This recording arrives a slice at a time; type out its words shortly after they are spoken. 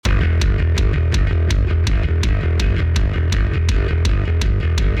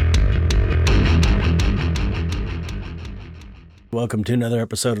Welcome to another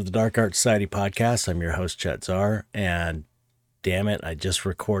episode of the Dark Art Society podcast. I'm your host, Chet Zar, and damn it, I just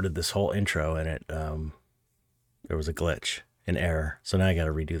recorded this whole intro and there was a glitch, an error. So now I got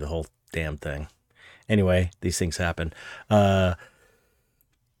to redo the whole damn thing. Anyway, these things happen. Today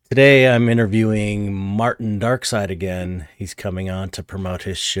I'm interviewing Martin Darkside again. He's coming on to promote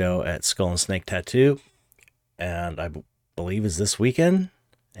his show at Skull and Snake Tattoo, and I believe is this weekend.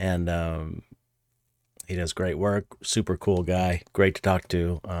 And he does great work. Super cool guy. Great to talk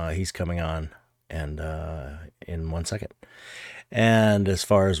to. He's coming on and in 1 second. And as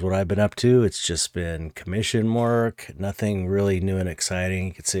far as what I've been up to, it's just been commission work. Nothing really new and exciting.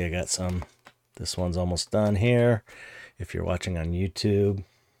 You can see I got some. This one's almost done here. If you're watching on YouTube,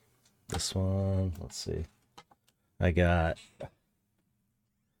 this one, let's see. I got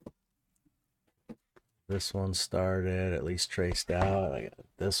this one started, at least traced out. I got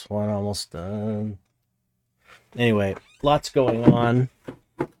this one almost done. Anyway, lots going on.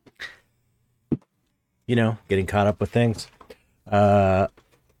 You know, getting caught up with things.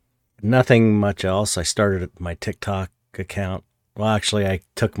 Nothing much else. I started my TikTok account. Well, actually, I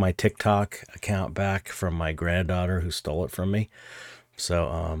took my TikTok account back from my granddaughter who stole it from me.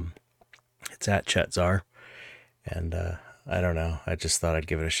 So, it's at Chetzar. And I don't know. I just thought I'd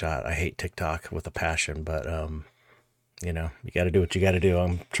give it a shot. I hate TikTok with a passion, but, you know, you got to do what you got to do.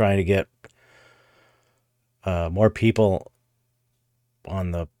 I'm trying to get more people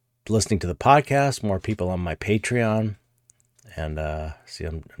on the listening to the podcast, more people on my Patreon, and see,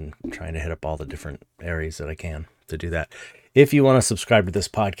 I'm trying to hit up all the different areas that I can to do that. If you want to subscribe to this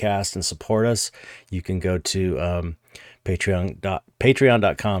podcast and support us, you can go to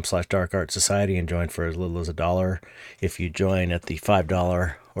patreon.com/darkartsociety and join for as little as $1. If you join at the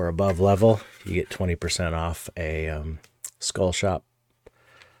 $5 or above level, you get 20% off a skull shop.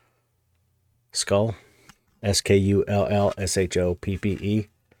 Skull. SKULLSHOPPE.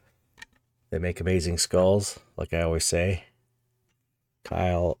 They make amazing skulls, like I always say.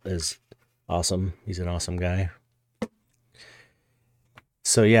 Kyle is awesome. He's an awesome guy.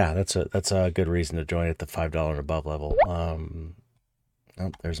 So yeah, that's a good reason to join at the $5 and above level. Oh,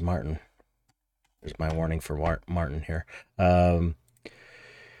 there's Martin. There's my warning for Martin here.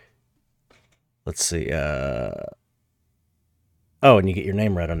 Let's see. Oh, and you get your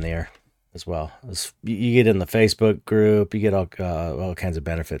name read on the air as well. You get in the Facebook group, you get all kinds of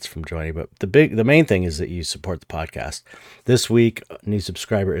benefits from joining, but the main thing is that you support the podcast. This week, new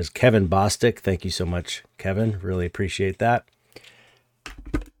subscriber is Kevin Bostic. Thank you so much, Kevin. Really appreciate that.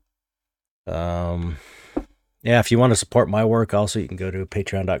 Yeah, if you want to support my work, also you can go to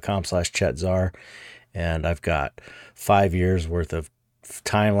patreon.com/chetzar, and I've got 5 years worth of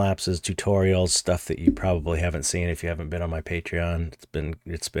time lapses, tutorials, stuff that you probably haven't seen if you haven't been on my Patreon.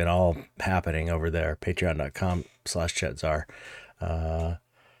 It's been all happening over there. Patreon.com/chetzar.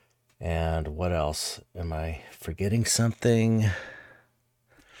 And what else? Am I forgetting something? I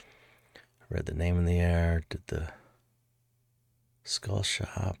read the name in the air. Did the skull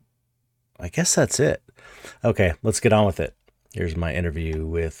shop? I guess that's it. Okay, let's get on with it. Here's my interview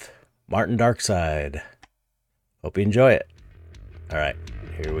with Martin Darkside. Hope you enjoy it. All right,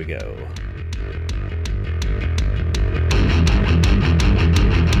 here we go.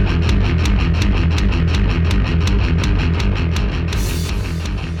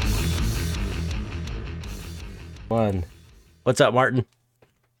 One. What's up, Martin?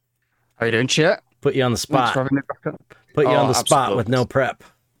 How you doing, Chet? Put you on the spot. Thanks for having me back up. Put you on the spot absolutely. with no prep.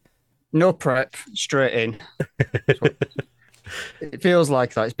 No prep, straight in. It feels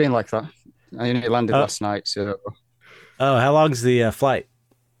like that. It's been like that. I only landed last night, so. Oh, how long's the flight?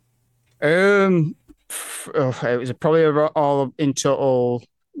 It was probably all in total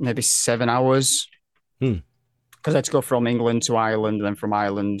maybe 7 hours. Because I had to go from England to Ireland and then from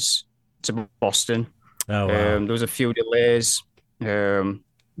Ireland to Boston. Oh, wow. There was a few delays.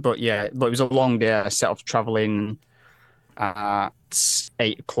 But it was a long day. I set off traveling at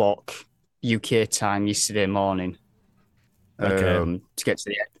 8 o'clock UK time yesterday morning. Okay. To get to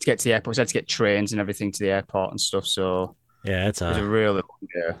the airport. So I had to get trains and everything to the airport and stuff. So yeah, it was a really long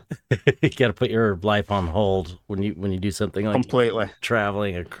day. You got to put your life on hold when you do something like completely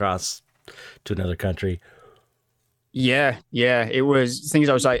traveling across to another country. Yeah. It was things.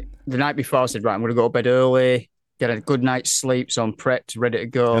 I was like the night before. I said, right, I'm going to go to bed early, get a good night's sleep, so I'm prepped, ready to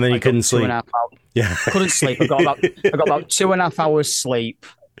go. And then you couldn't sleep. 2.5 hours. Yeah, I couldn't sleep. I got about 2.5 hours sleep,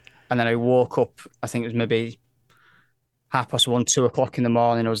 and then I woke up. I think it was maybe 1:30, 2 o'clock in the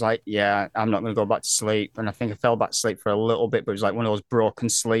morning. I was like, yeah, I'm not going to go back to sleep. And I think I fell back to sleep for a little bit, but it was like one of those broken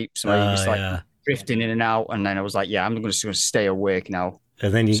sleeps where you just like drifting in and out. And then I was like, yeah, I'm just going to stay awake now.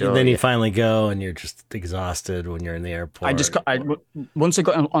 And then So you yeah, finally go, and you're just exhausted when you're in the I just airport. got, once I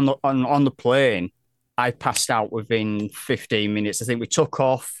got on the plane, I passed out within 15 minutes. I think we took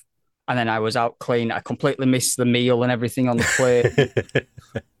off, and then I was out clean. I completely missed the meal and everything on the plane.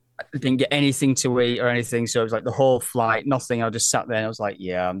 I didn't get anything to eat or anything. So it was like the whole flight, nothing. I just sat there and I was like,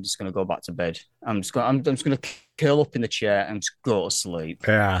 yeah, I'm just gonna go back to bed. I'm just gonna curl up in the chair and just go to sleep.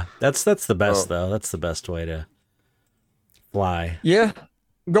 Yeah, that's the best So though. That's the best way to fly. yeah,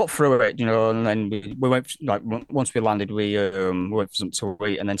 got through it, and then we went like once we landed, we went for something to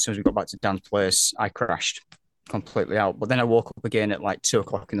eat, and then as soon as we got back to Dan's place, I crashed completely out. But then I woke up again at like 2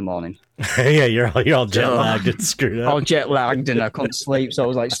 o'clock in the morning. Yeah, you're all jet So lagged and screwed all up. jet lagged and I couldn't sleep. So I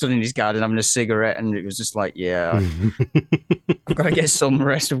was like stood in his garden having a cigarette, and it was just like, yeah, I've got to get some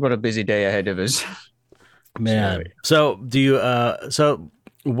rest. We've got a busy day ahead of us. So Man. So do you so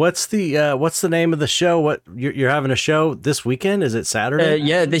what's the name of the show? What you're having a show this weekend? Is it Saturday?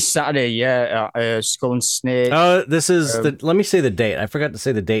 yeah, this Saturday, yeah, Skull and Snake. Oh, this is Um, the let me say the date. I forgot to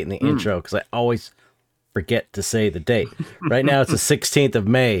say the date in the mm, intro because I always forget to say the date. Right now it's the 16th of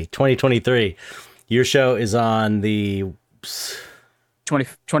May, 2023. Your show is on the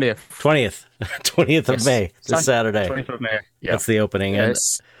 20th. 20th 20th of Yes, May, this Saturday. 20th of May. Yeah, That's the opening. yeah, And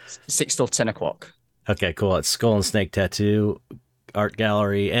it's 6 till 10 o'clock. okay, cool. It's Skull and Snake Tattoo Art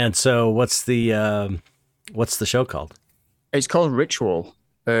Gallery. And so what's the show called? It's called Ritual.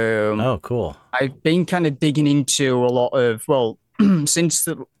 Oh, cool. I've been kind of digging into a lot of, well, since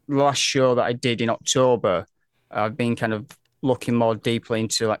the last show that I did in October, I've been kind of looking more deeply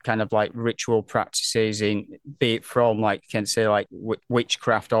into like kind of like ritual practices in, be it from like, can say like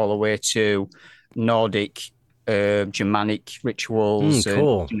witchcraft all the way to Nordic, Germanic rituals,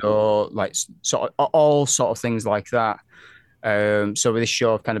 and Cool. like sort of all sort of things like that. So with this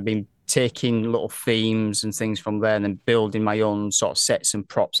show, I've kind of been taking little themes and things from there and then building my own sort of sets and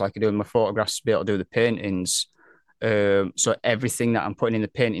props like I do in my photographs to be able to do the paintings. So everything that I'm putting in the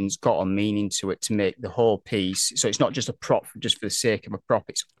painting's got a meaning to it to make the whole piece. So it's not just a prop just for the sake of a prop.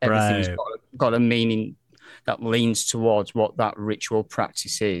 It's everything's Right. got a meaning that leans towards what that ritual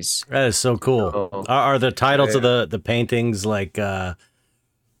practice is. That is so cool. So, Are the titles of uh, the paintings like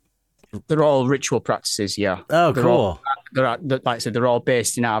they're all ritual practices, yeah. oh, They're all cool. like I said, they're all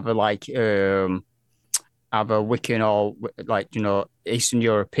based in either like either Wiccan or like Eastern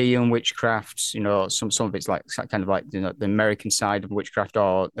European witchcraft. Some of it's like kind of like the American side of witchcraft,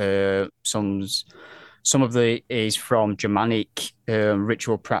 or some of the is from Germanic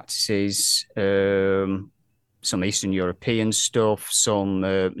ritual practices. Some Eastern European stuff, some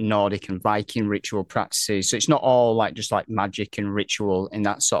Nordic and Viking ritual practices. So it's not all like just like magic and ritual in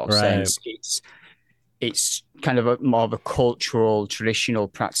that sort of Right. sense. It's kind of more of a cultural, traditional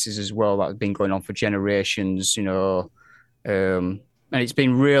practices as well that have been going on for generations. And it's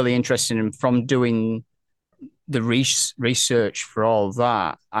been really interesting. And from doing the research for all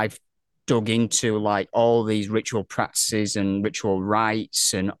that, I've dug into like all these ritual practices and ritual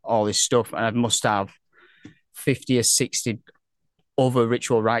rites and all this stuff, and I must have 50 or 60 other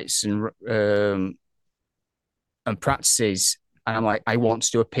ritual rites and practices. And I'm like, I want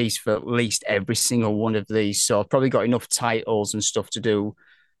to do a piece for at least every single one of these. So I've probably got enough titles and stuff to do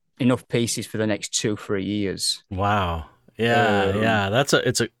enough pieces for the next 2 3 years. Wow. Yeah, Um, yeah.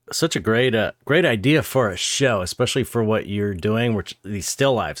 It's a such a great idea for a show, especially for what you're doing, which these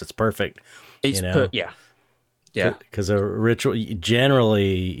still lives. It's perfect, you know. yeah, yeah, Because a ritual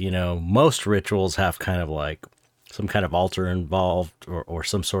generally, most rituals have kind of like some kind of altar involved, or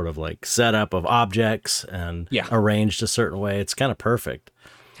some sort of like setup of objects and yeah, arranged a certain way. It's kind of perfect.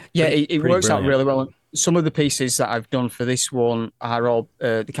 yeah. It Pretty works out brilliant. really well. Some of the pieces that I've done for this one are all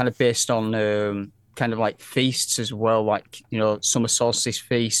kind of based on kind of like feasts as well, like summer solstice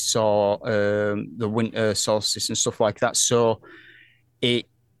feasts or the winter solstice and stuff like that. So it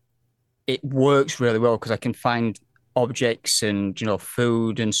it works really well because I can find objects and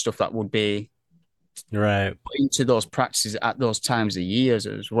food and stuff that would be Right. put into those practices at those times of years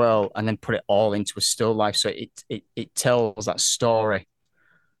as well, and then put it all into a still life. So it tells that story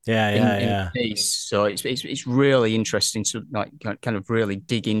Yeah, yeah, in yeah. the piece. So it's really interesting to like kind of really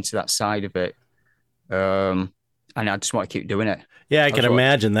dig into that side of it. And I just want to keep doing it. Yeah, I can That's what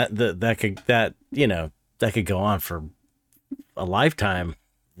imagine that could go on for a lifetime.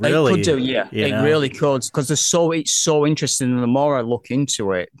 it could do. Really, Yeah, you it know. really could because it's so interesting. And the more I look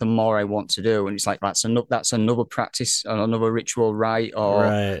into it, the more I want to do. And it's like that's another practice, another ritual, right? Or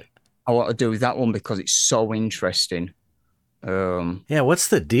Right. I want to do that one because it's so interesting. Yeah, what's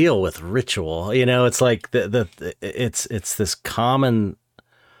the deal with ritual? It's like it's this common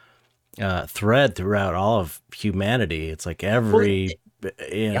thread throughout all of humanity. It's like Well, every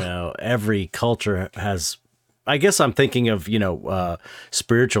Yeah. every culture has, I guess I'm thinking of,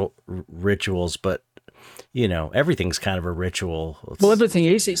 spiritual rituals, but, everything's kind of a ritual. Well, everything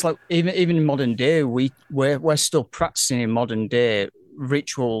is. It's like even in modern day, we're still practicing in modern day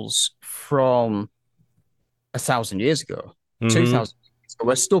rituals from 1,000 years ago, Mm-hmm. 2,000 years ago.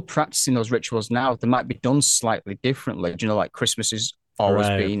 We're still practicing those rituals now. They might be done slightly differently. Like Christmas has always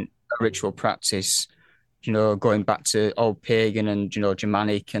Right. been a ritual practice. Going back to old pagan and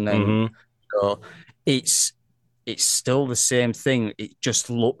Germanic, and then Mm-hmm. know, it's it's still the same thing. It just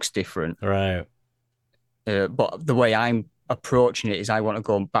looks different. Right. But the way I'm approaching it is I want to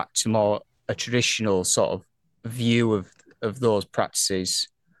go back to more a traditional sort of view of those practices.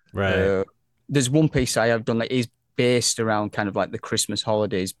 Right. Uh, there's one piece I have done that is based around kind of like the Christmas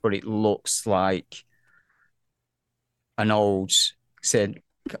holidays, but it looks like an old, said,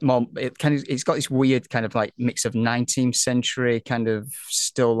 more, it's got this weird kind of like mix of 19th century kind of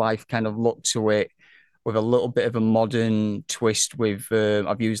still life kind of look to it, with a little bit of a modern twist. With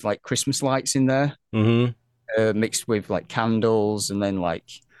I've used like Christmas lights in there, Mm-hmm. mixed with like candles, and then like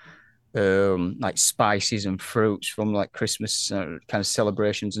spices and fruits from like Christmas kind of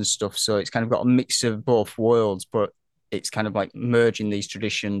celebrations and stuff. So it's kind of got a mix of both worlds, but it's kind of like merging these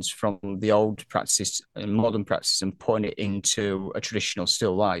traditions from the old practices and modern practices and putting it into a traditional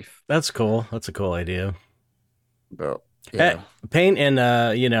still life. That's cool. That's a cool idea. But Eh, yeah, Paint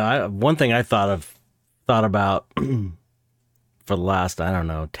and one thing I thought about for the last, I don't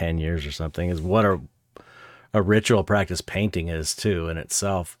know, 10 years or something, is what a ritual practice painting is too in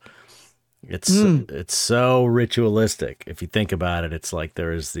itself. mm, It's so ritualistic. If you think about it, it's like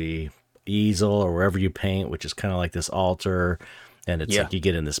there's the easel or wherever you paint, which is kind of like this altar, and it's yeah, like you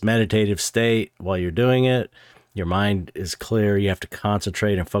get in this meditative state while you're doing it. Your mind is clear. You have to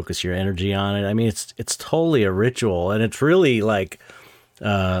concentrate and focus your energy on it. I mean, it's totally a ritual, and it's really like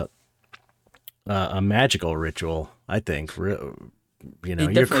a magical ritual. I think. it You're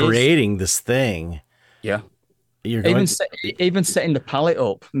definitely is. creating this thing. Yeah. You're Even going set, even setting the palette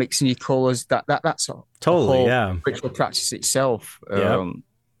up, mixing your colors, that's a totally, whole yeah. ritual practice itself.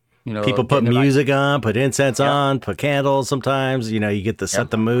 Yep. People put Getting the right, music on, put incense yeah, on, put candles sometimes. You get to yeah. set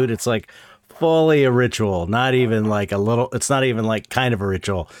the mood. It's like fully a ritual, not even like a little, it's not even like kind of a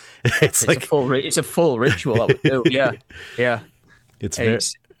ritual. It's like, It's a full ritual that we do. Yeah, yeah. it's very,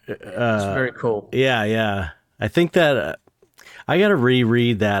 It's it's uh, very cool. yeah, yeah. I think that I got to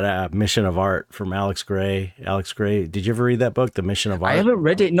reread that Mission of Art from Alex Gray. Alex Gray, did you ever read that book, The Mission of I Art? haven't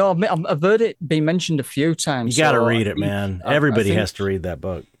read it. No, I've heard it being mentioned a few You times. got to So read it, man. I Everybody think has to read that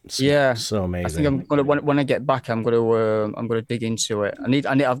book. It's yeah, so I think amazing. I'm gonna when I get back, I'm gonna dig into it.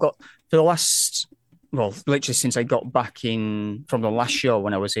 I've got for the last, well, literally since I got back in from the last show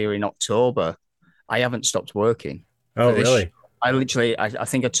when I was here in October, I haven't stopped working Oh, for this show. really? I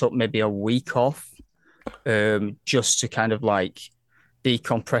think I took maybe a week off, just to kind of like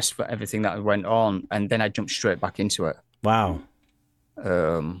decompress for everything that went on, and then I jumped straight back into it. Wow.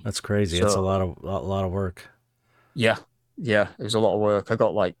 Um, That's crazy. It's so a lot of work. yeah, yeah, it was a lot of work. I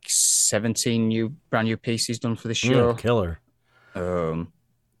got like 17 brand new pieces done for the show. Killer. Um,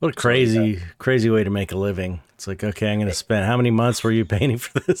 What a so yeah, crazy way to make a living. It's like, okay, I'm going to spend, how many months were you painting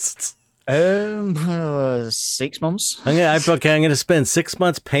for this? 6 months. Okay, I'm going to spend 6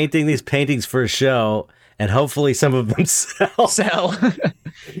 months painting these paintings for a show, and hopefully some of them sell. Sell. Yeah,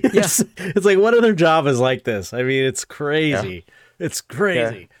 It's like, what other job is like this? I mean, it's yeah, crazy. It's yeah.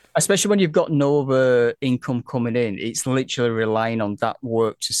 crazy. Especially when you've got no other income coming in, it's literally relying on that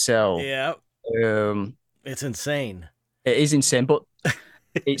work to sell. Yeah, Um, it's insane. it is insane, but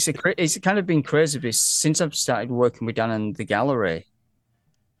it's kind of been crazy because since I've started working with Dan and the gallery,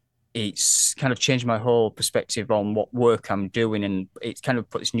 it's kind of changed my whole perspective on what work I'm doing, and it's kind of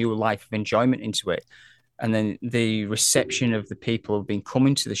put this new life of enjoyment into it. And then the reception of the people who've been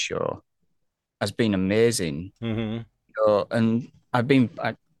coming to the show has been amazing. Hmm. And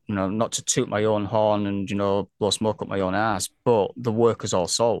not to toot my own horn and blow smoke up my own ass, but the work has all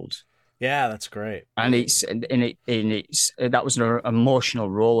sold, Yeah, that's great. and it's that was an emotional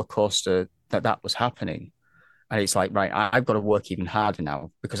roller coaster that was happening. And it's like, right, I've got to work even harder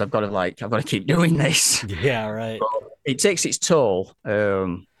now because I've got to keep doing this. Yeah, right. But it takes its toll, but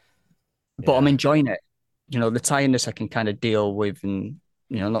I'm Yeah. enjoying it. The tiredness I can kind of deal with, and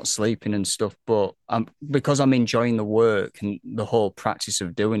not sleeping and stuff. But because I'm enjoying the work and the whole practice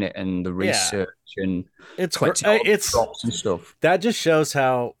of doing it and the Yeah. research and It's collecting all the it's props and stuff. that just shows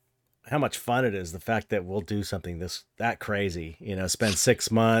how much fun it is. The fact that we'll do something that crazy, spend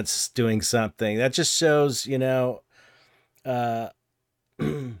 6 months doing something that just shows, uh,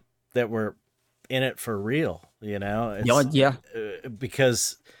 that we're in it for real. You know, Yeah, it's yeah,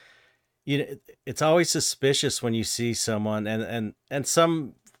 because it's always suspicious when you see someone and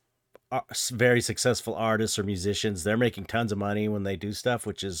some very successful artists or musicians, they're making tons of money when they do stuff,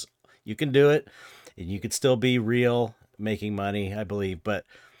 which is, you can do it and you could still be real making money, I believe. But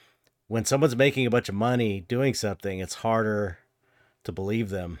when someone's making a bunch of money doing something, it's harder to believe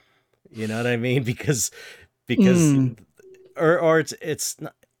them. You know what I mean? Because mm, or it's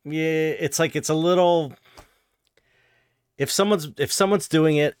not, yeah, it's like it's a little, if someone's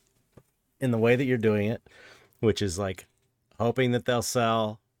doing it in the way that you're doing it, which is like hoping that they'll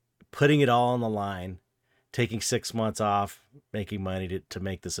sell, putting it all on the line, taking 6 months off, making money to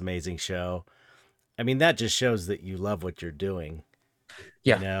make this amazing show. I mean, that just shows that you love what you're doing.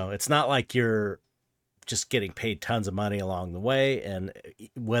 You yeah, know, it's not like you're just getting paid tons of money along the way, and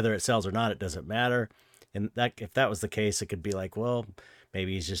whether it sells or not, it doesn't matter. And that, if that was the case, it could be like, well,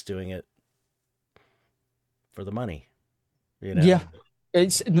 maybe he's just doing it for the money, you know? yeah.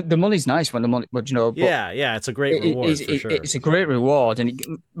 It's the money's nice when the money, but but Yeah, yeah, it's a great reward for sure. it's a great reward, and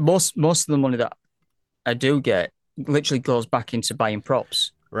most of the money that I do get literally goes back into buying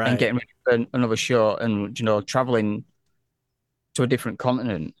props and Right. getting ready for another show, and traveling to a different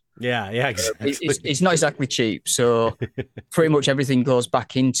continent. Yeah, yeah, It's exactly. not exactly cheap, so pretty much everything goes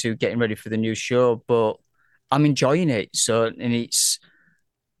back into getting ready for the new show. But I'm enjoying it, so and it's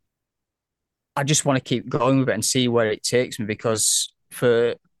I just want to keep going with it and see where it takes me because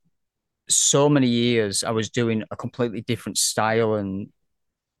for so many years I was doing a completely different style and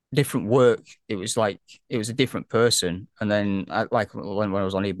different work. It was like it was a different person. And then like when I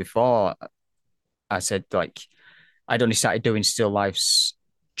was on here before, I said like I'd only started doing still lifes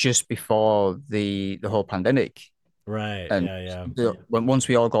just before the whole pandemic. Right. And Yeah, yeah. when once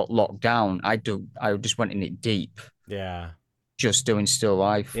we all got locked down, I just went in it deep, Yeah. just doing still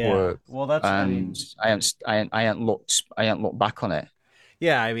life Yeah. work. Well, that's, I And mean, I hadn't looked back on it.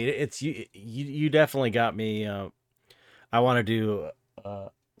 yeah, I mean, it's you definitely got me. I want to do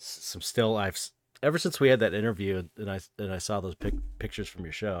some still lifes. Ever since we had that interview and I saw those pictures from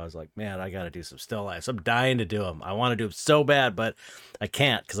your show, I was like, man, I got to do some still lifes. I'm dying to do them. I want to do them so bad, but I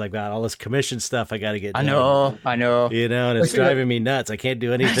can't because I've got all this commission stuff I got to get done. I know. You know, and it's driving me nuts. I can't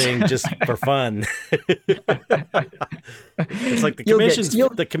do anything just for fun. It's like You'll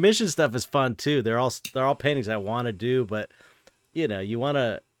the commission stuff is fun too. They're all paintings I want to do, but you want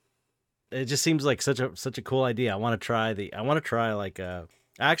to, it just seems like such a cool idea. I want to try like I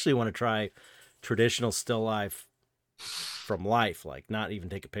actually want to try traditional still life from life, like not even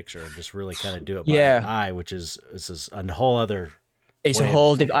take a picture and just really kind of do it by yeah. eye, which is a whole other It's a way of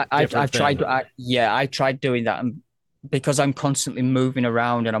whole different I've tried thing. yeah, I tried doing that and because I'm constantly moving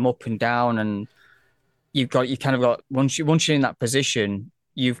around and I'm up and down and you kind of got once you're in that position,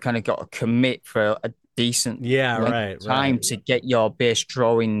 you've kind of got to commit for a decent Yeah, length right, of time right. to get your base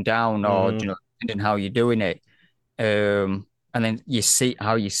drawing down or Mm-hmm. depending how you're doing it. And then you see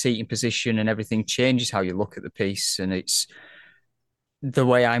how your seating position and everything changes how you look at the piece. And it's the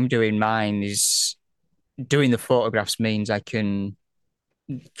way I'm doing mine is doing the photographs means I can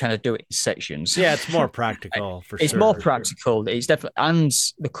kind of do it in sections. Yeah, it's more practical for It's more sure. practical. It's definitely, and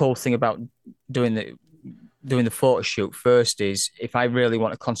the cool thing about doing the doing the photo shoot first is if I really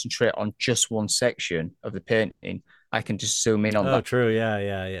want to concentrate on just one section of the painting, I can just zoom in on Oh, that true. Yeah,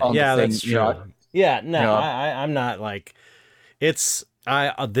 yeah, yeah. on the Yeah, thing. that's true. Yeah, no, You know, I'm not like, it's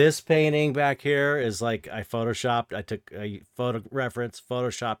I this painting back here is like I photoshopped. I took a photo reference,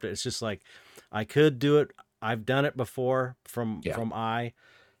 photoshopped it. It's just like I could do it. I've done it before yeah, from eye,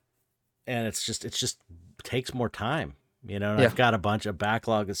 and it's just takes more time. And yeah, I've got a bunch of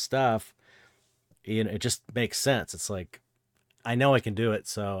backlog of stuff. It just makes sense. It's like I know I can do it,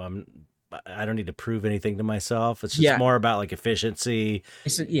 so I don't need to prove anything to myself. It's just yeah. more about like efficiency,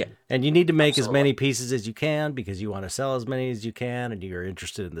 Yeah, and you need to make as absolutely. many pieces as you can because you want to sell as many as you can, and you're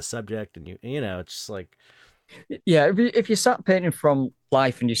interested in the subject, and it's just like, Yeah, if you sat painting from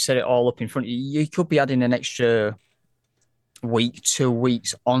life and you set it all up in front of you, you could be adding an extra week, 2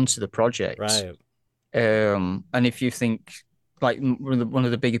 weeks onto the project. right, And if you think like one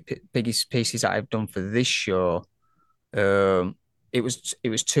of the biggest pieces that I've done for this show, um, it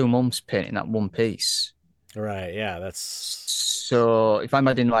was 2 months painting that one piece. right, yeah, that's, So if I'm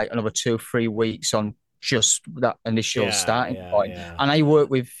adding like another 2, 3 weeks on just that initial yeah, starting yeah, point, yeah, and I work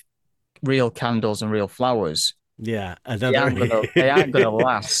with real candles and real flowers, yeah. Another, they aren't gonna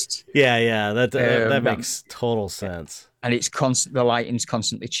last. yeah, yeah. That That makes total sense. and it's constant. The lighting's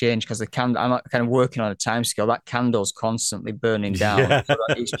constantly changed because the candle. I'm kind of working on a time scale. That candle's constantly burning down, Yeah, so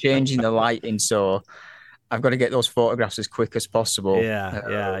it's changing the lighting. So I've got to get those photographs as quick as possible. yeah,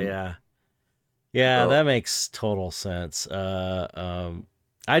 yeah, yeah. Yeah, But that makes total sense.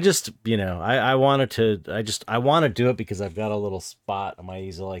 I just, I wanted to, I want to do it because I've got a little spot on my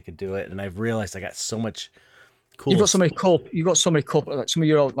easel I could do it, and I've realized I got so much you've cool. got so many cool, you've got so many cool, like some of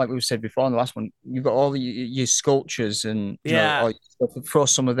your, like we said before in the last one, you've got all your sculptures and, Yeah, all your stuff, throw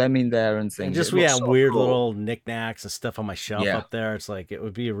some of them in there and and things. just It we looks have so weird cool. little knickknacks and stuff on my shelf Yeah. up there. It's like it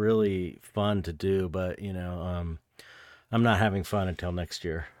would be really fun to do, but I'm not having fun until next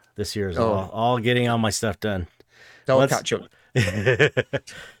year. This year is Oh, all getting all my stuff done. they'll Let's catch up.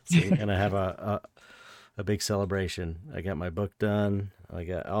 see, gonna have a big celebration. I got my book done.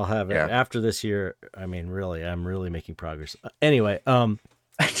 I'll have it Yeah. after this year. I mean, really, I'm really making progress. Anyway,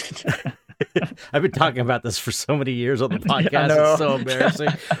 I've been talking about this for so many years on the Yeah, I podcast. It's know. so embarrassing.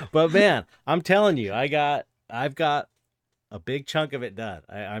 But man, I'm telling you, I've got a big chunk of it done.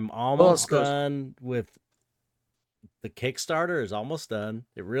 I'm Well, that's almost good. done with the Kickstarter is almost done.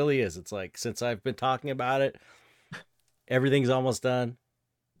 It really is. It's like since I've been talking about it, everything's almost done.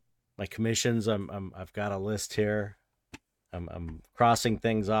 My commissions, I've got a list here. I'm crossing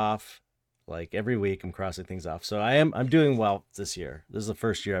things off. Like every week, I'm crossing things off. So I'm doing well this year. This is the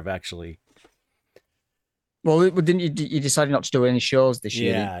first year I've actually. Well, didn't you decided not to do any shows this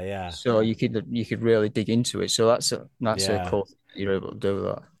year, Yeah, yeah, so you could really dig into it. So that's a yeah. cool thing that you're able to do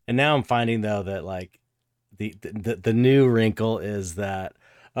that. And now I'm finding though that like the new wrinkle is that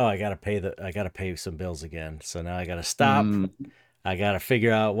I gotta pay some bills again. So now I gotta stop. Mm. I gotta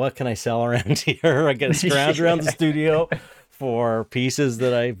figure out what can I sell around here. I gotta scrounge around the Yeah. studio for pieces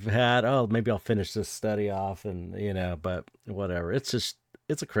that I've had. Oh, maybe I'll finish this study off, and but whatever. It's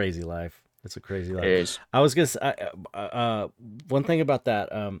a crazy life. It's a crazy It life. is. I was gonna one thing about that.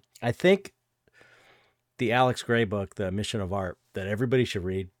 I think the Alex Gray book, The Mission of Art, that everybody should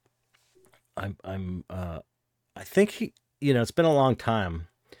read. I think it's been a long time,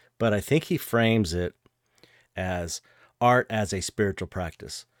 but I think he frames it as art as a spiritual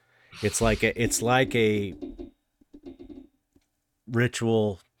practice. It's like a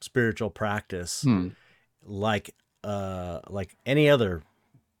ritual spiritual practice, Hmm. like any other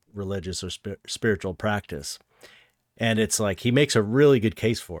religious or spiritual practice. And it's like he makes a really good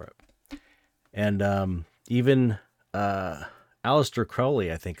case for it. And even Aleister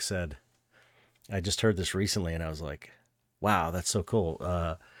Crowley, I think, said, I just heard this recently, and I was like, wow, that's so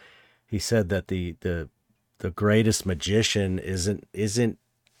cool. He said that the greatest magician isn't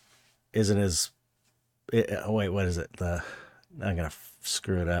as oh wait, what is it? I'm gonna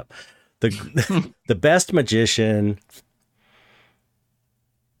screw it up. The best magician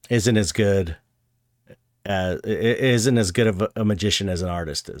isn't as good isn't as good of a magician as an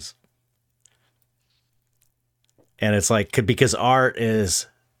artist is. And it's like because art is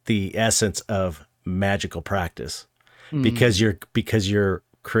the essence of magical practice. Hmm. Because you're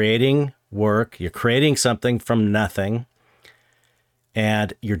creating work, you're creating something from nothing,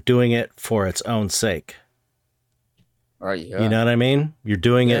 and you're doing it for its own sake. Right. You Yeah. know what I mean? You're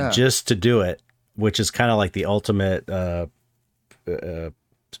doing it Yeah. just to do it, which is kind of like the ultimate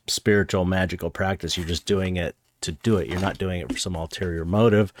spiritual magical practice. You're just doing it to do it. You're not doing it for some ulterior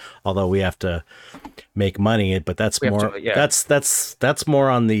motive, although we have to make money. But that's We have more to. Yeah. that's more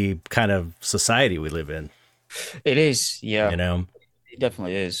on the kind of society we live in. It is. You Yeah. know, It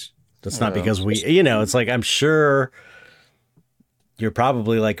definitely is. that's not Um. because it's like I'm sure you're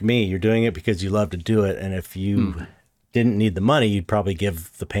probably like me. You're doing it because you love to do it, and if you Mhm. didn't need the money, you'd probably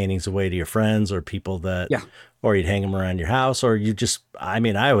give the paintings away to your friends or people that, Yeah. or you'd hang them around your house, or you just. I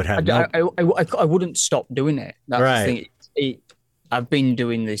mean, I would have no I wouldn't stop doing it. That's the right. thing. I've been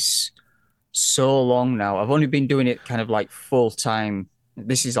doing this so long now. I've only been doing it kind of like full time.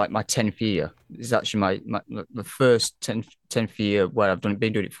 This is like my 10th year. This is actually my the first 10th year where been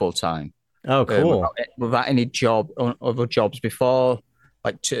doing it full time. Oh, cool. Without any other jobs before.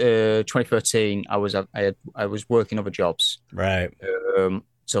 Like 2013, I was working other jobs. Right.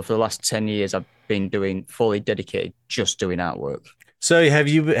 So for the last 10 years, I've been doing fully dedicated, just doing artwork. So have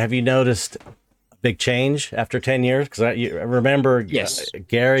you noticed a big change after 10 years? Because I remember Yes. Huge.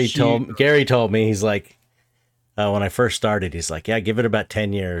 Gary told me he's like when I first started, he's like, yeah, give it about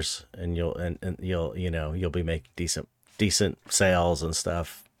 10 years, and you'll be making decent sales and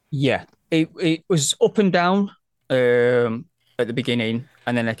stuff. Yeah. It was up and down at the beginning,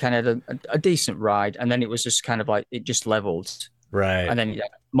 and then I kind of had a decent ride, and then it was just kind of like it just leveled, Right. and then yeah,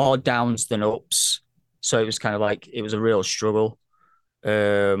 more downs than ups. So it was kind of like it was a real struggle.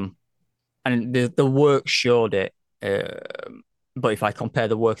 Um, and the work showed it. But if I compare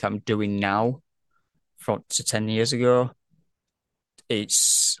the work I'm doing now from to 10 years ago,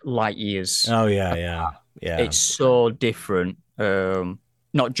 it's light years. Oh yeah, yeah, yeah. It's so different.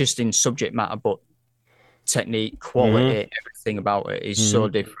 not just in subject matter, but technique, Mm-hmm. quality, everything about it is Mm-hmm. so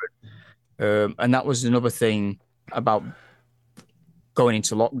different. And that was another thing about going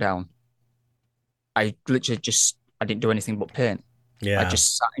into lockdown. I literally just I didn't do anything but paint. I Yeah.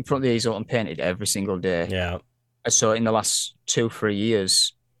 just sat in front of the easel and painted every single day. Yeah. And so in the last 2, 3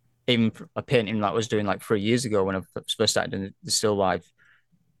 years, even a painting that I was doing like 3 years ago when I first started doing the still life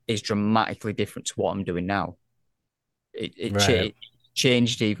is dramatically different to what I'm doing now. Right. It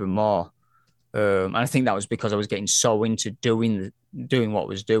changed even more, and I think that was because I was getting so into doing what I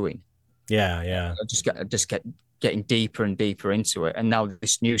was doing. Yeah. Yeah. I just get getting deeper and deeper into it, and now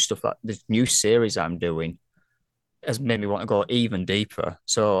this new stuff, that this new series I'm doing, has made me want to go even deeper.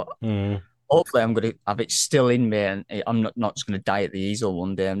 So Mm-hmm. hopefully I'm going to have it still in me, and I'm not just going to die at the easel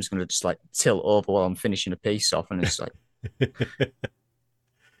one day. I'm just going to just like tilt over while I'm finishing a piece off, and it's like,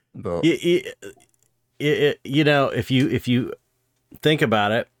 but you, if you think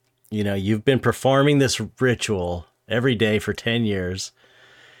about it, you've been performing this ritual every day for 10 years,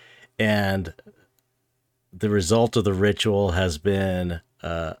 and the result of the ritual has been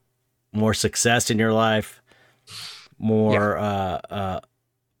more success in your life, yeah, more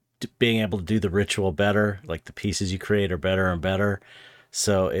being able to do the ritual better, like the pieces you create are better and better.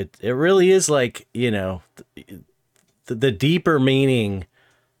 So it really is like, the deeper meaning.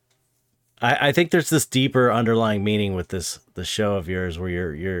 I think there's this deeper underlying meaning with the show of yours where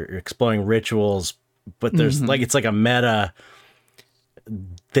you're exploring rituals, but there's like, mm-hmm. it's like a meta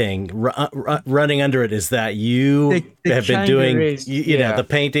thing running under it is that you The have been kind of doing, is, yeah, the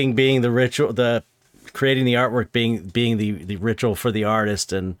painting being the ritual, the creating the artwork being the ritual for the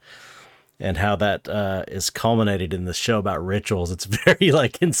artist, and how that is culminated in the show about rituals. It's very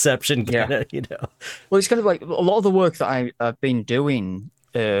like Inception kind yeah. of. Well, it's kind of like a lot of the work that I've been doing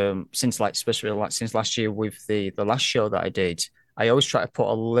since like especially like since last year with the last show that I did. I always try to put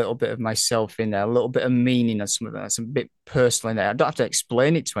a little bit of myself in there, a little bit of meaning and something that's a bit personal in there. I don't have to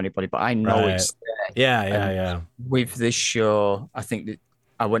explain it to anybody, but I know Right. it's there. Yeah, yeah, And yeah. with this show, I think that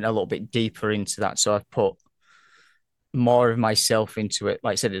I went a little bit deeper into that. So I've put more of myself into it.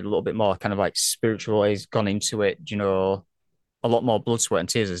 Like I said, a little bit more kind of like spiritual has gone into it, a lot more blood, sweat, and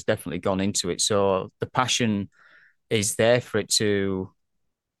tears has definitely gone into it. So the passion is there for it to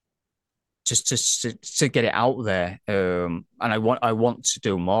to get it out there. And I want to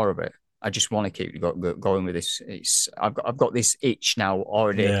do more of it. I just want to keep going with this. I've got this itch now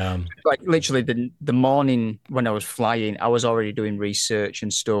already. Yeah. Like literally the morning when I was flying, I was already doing research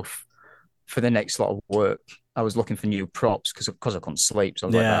and stuff for the next lot of work. I was looking for new props because I couldn't sleep. So I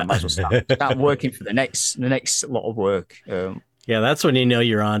was like, right, I Yeah. might as well start working for the next lot of work. Yeah, that's when you know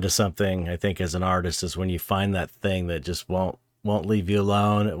you're onto something. I think as an artist is when you find that thing that just won't leave you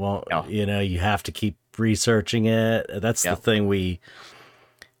alone. It won't, Yeah, you have to keep researching it. That's the yeah, thing we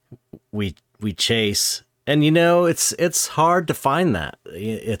chase. And it's hard to find that.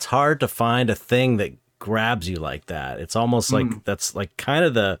 It's hard to find a thing that grabs you like that. It's almost like mm, that's like kind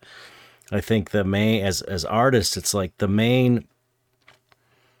of the I think the main as artists, it's like the main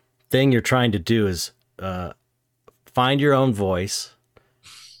thing you're trying to do is find your own voice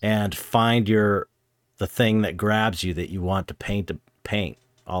and find the thing that grabs you that you want to paint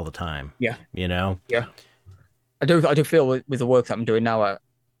all the time. yeah, You know? yeah. I do feel with the work that I'm doing now,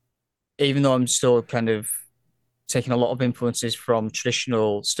 even though I'm still kind of taking a lot of influences from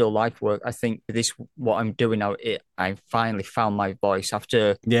traditional still life work, I think this what I'm doing now, I finally found my voice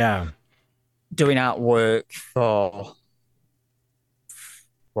after Yeah. doing artwork for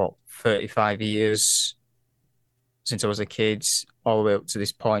what 35 years since I was a kid, all the way up to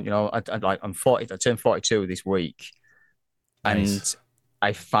this point. I'm 40. I turned 42 this week, and Nice.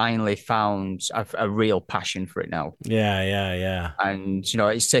 I finally found a real passion for it now. Yeah, yeah, yeah. And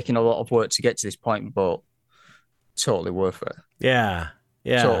it's taken a lot of work to get to this point, but totally worth it. Yeah.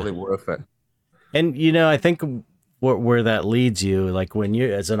 Yeah. Totally worth it. And I think where that leads you, like when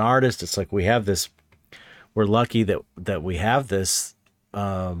you as an artist, it's like we're lucky that we have this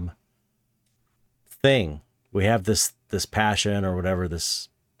um thing. We have this passion or whatever it is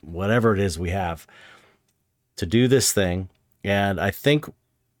we have to do this thing. And I think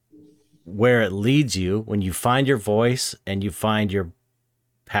where it leads you when you find your voice and you find your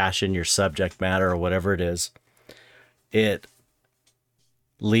passion, your subject matter, or whatever it is, it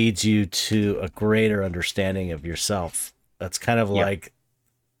leads you to a greater understanding of yourself. That's kind of Yeah. like,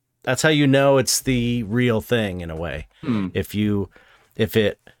 that's how you know it's the real thing in a way. Hmm. If you, if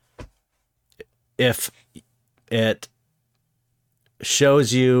it, if it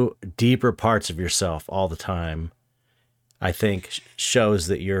shows you deeper parts of yourself all the time, I think shows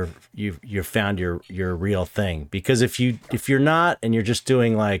that you've found your real thing. Because if you're not, and you're just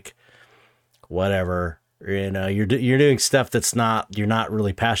doing like whatever, you're doing stuff that's not, you're not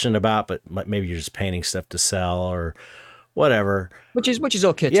really passionate about, but maybe you're just painting stuff to sell or whatever. Which is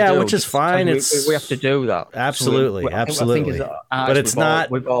okay to Yeah, do. which is Just sometimes fine. we have to It's do that. So absolutely, I think as absolutely, but artists, it's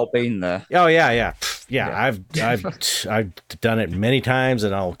not. we've all been there. Oh yeah, yeah, yeah. Yeah. I've done it many times,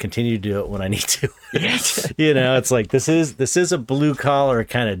 and I'll continue to do it when I need to. Yes. It's like this is a blue collar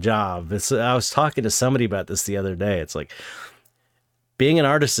kind of job. I was talking to somebody about this the other day. It's like being an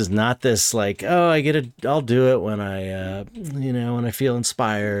artist is not this like, oh, I'll do it when when I feel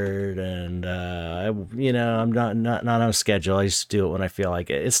inspired, and I'm not on a schedule. I just do it when I feel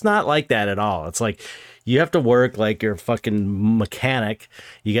like it. It's not like that at all. It's like you have to work like you're a fucking mechanic.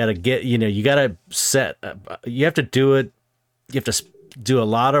 You got to you got to you have to do it. You have to do a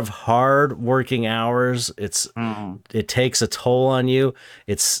lot of hard working hours. It takes a toll on you.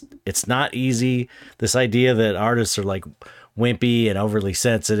 It's not easy. This idea that artists are like wimpy and overly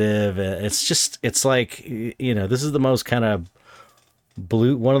sensitive, it's like, this is the most kind of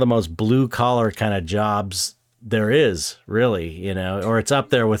one of the most blue collar kind of jobs there is, really, or it's up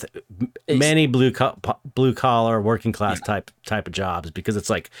there with many blue collar working class type of jobs, because it's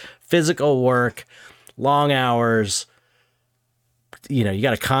like physical work, long hours. You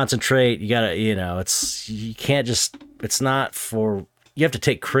got to concentrate. You got to, you can't just, it's not for, you have to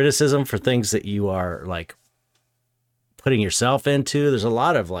take criticism for things that you are like putting yourself into. There's a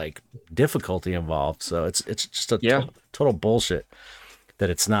lot of like difficulty involved. So it's just a total bullshit that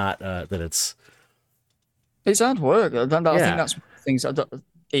it's not, It's hard work. I think that's things.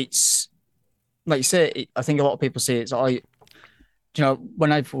 It's like you say. I think a lot of people say it's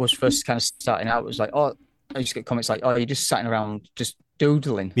when I was first kind of starting out, it was like, oh, I used to get comments like, oh, you're just sitting around just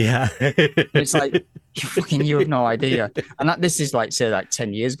doodling. Yeah. It's like you have no idea. And this is like, say, like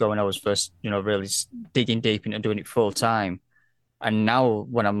 10 years ago when I was first, really digging deep into doing it full time. And now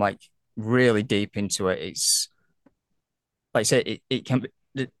when I'm like really deep into it, it's like I say, it can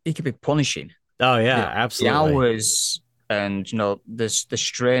be punishing. Oh yeah, The absolutely. hours and the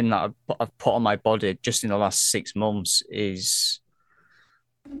strain that I've put on my body just in the last 6 months is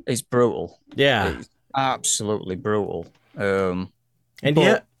brutal. Yeah. It's absolutely brutal. And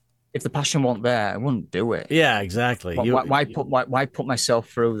but if the passion weren't there, I wouldn't do it. Yeah, exactly. Why put myself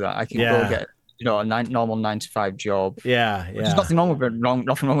through that? I can go get a normal 9 to 5 job. Yeah, yeah. There's nothing wrong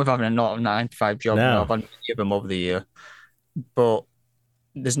with having a normal 9 to 5 job. No. I've had many of them over the year, but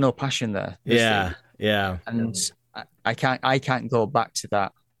there's no passion there. Yeah. And I can't go back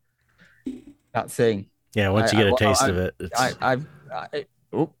to that thing. Yeah, once you get a taste of it, I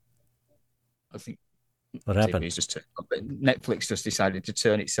think what happened? Netflix just decided to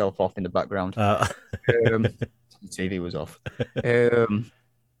turn itself off in the background. The TV was off.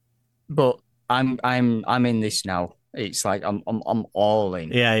 But I'm in this now. It's like I'm all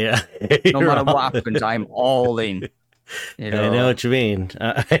in. Yeah. No matter what happens, I'm all in. I know what you mean.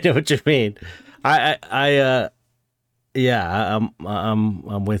 I know what you mean. I'm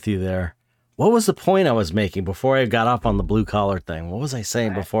with you there. What was the point I was making before I got off on the blue collar thing? What was I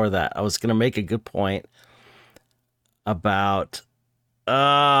saying before that? I was going to make a good point about,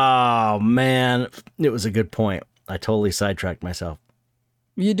 oh man, it was a good point. I totally sidetracked myself.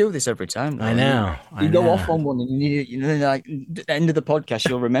 You do this every time, though. I know. You go off on one, and like at the end of the podcast,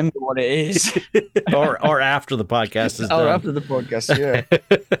 you'll remember what it is, or after the podcast is done. Or after the podcast, yeah.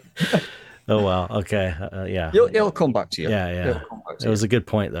 Oh well, okay, yeah. It'll come back to you. Yeah. It was a good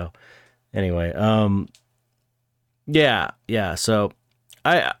point, though. Anyway, yeah. So,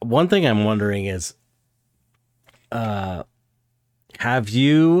 one thing I'm wondering is, has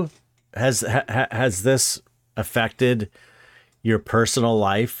this affected your personal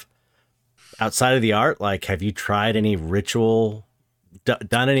life outside of the art? Like, have you tried any done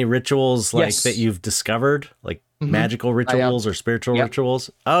any rituals like that you've discovered, like magical rituals or spiritual rituals?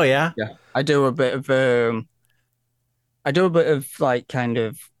 Oh yeah. Yeah. I do a bit of like kind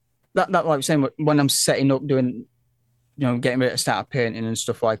of that like I'm saying, when I'm setting up doing, getting ready to start painting and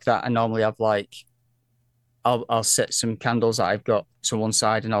stuff like that, I normally have like, I'll set some candles that I've got to one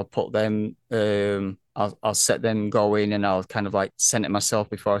side and I'll put them, I'll set them going, and I'll kind of like scent it myself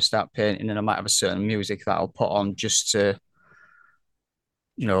before I start painting, and I might have a certain music that I'll put on just to,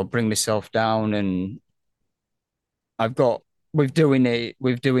 bring myself down. And with doing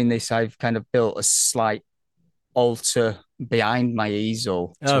this, I've kind of built a slight altar behind my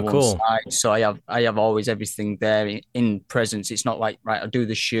easel to one side. So I have always everything there in presence. It's not like, right, I'll do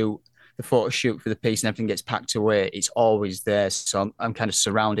the photo shoot for the piece and everything gets packed away. It's always there. So I'm kind of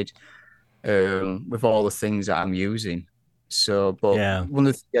surrounded with all the things that I'm using. So, but Yeah. one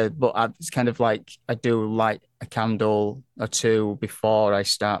of the, yeah, but it's kind of like I do light a candle or two before I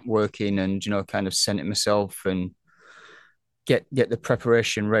start working, and kind of scent it myself and get the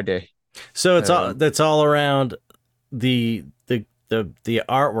preparation ready. So it's all Um, that's all around the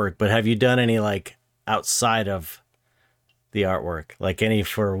artwork, but have you done any like outside of the artwork? Like any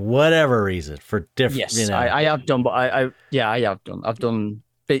for whatever reason, for different, yes, I have done, but yeah, I have done. I've done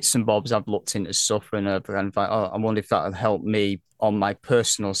bits and bobs. I've looked into stuff and I've kind of like, oh, I wonder if that'll help me on my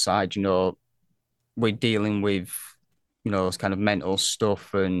personal side. We're dealing with kind of mental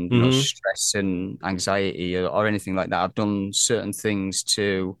stuff and Mhm. stress and anxiety or anything like that. I've done certain things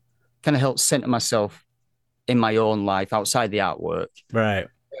to kind of help center myself in my own life outside the artwork, Right.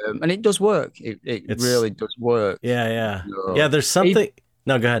 and it does work. It It's really does work. yeah, yeah. you Yeah, know. there's Even, something.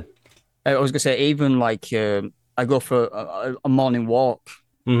 No, go ahead. I was gonna say even like I go for a morning walk.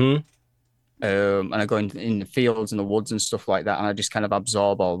 Mhm. And I go in the fields and the woods and stuff like that, and I just kind of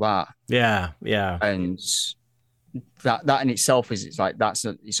absorb all that. Yeah, yeah. And that in itself is, it's like that's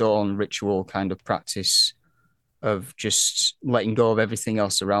its own ritual kind of practice of just letting go of everything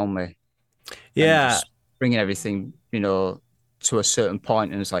else around me and Yeah. just bringing everything to a certain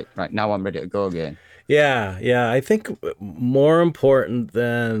point, and it's like, right, now I'm ready to go again. Yeah, yeah. I think more important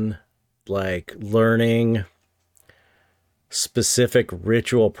than like learning specific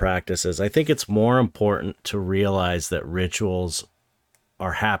ritual practices, I think it's more important to realize that rituals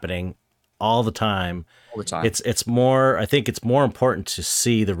are happening all the time. All the time. It's more, I think it's more important to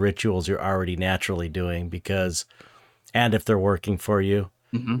see the rituals you're already naturally doing, because and if they're working for you,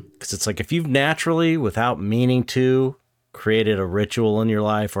 Hmm. because it's like if you've naturally without meaning to created a ritual in your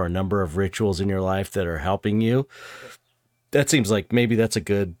life or a number of rituals in your life that are helping you, that seems like maybe that's a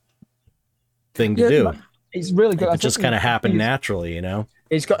good thing to Yeah, do. it's really good. If I it think just kind of I think happened naturally, you know?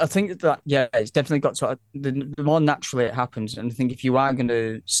 it's got. I think that, yeah, it's definitely got to. The more naturally it happens, and I think if you are going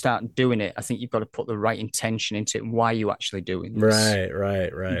to start doing it, I think you've got to put the right intention into it and why you actually doing this. Right,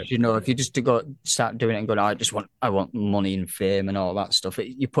 right, right. If you just to go start doing it and going, I want money and fame and all that stuff.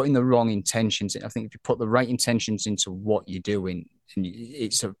 You're putting the wrong intentions in. I think if you put the right intentions into what you're doing, and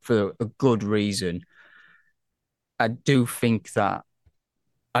it's for a good reason, I do think that,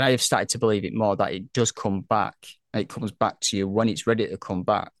 and I have started to believe it more, that it does come back. And it comes back to you when it's ready to come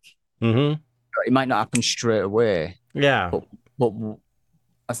back. Mm-hmm. It might not happen straight away, Yeah, but but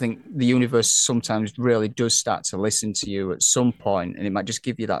I think the universe sometimes really does start to listen to you at some point, and it might just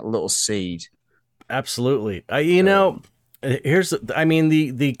give you that little seed. absolutely. Um, Here's, I mean,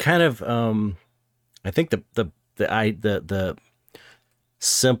 the kind of, I think the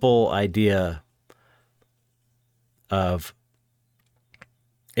simple idea of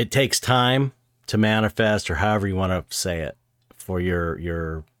it takes time to manifest, or however you want to say it, for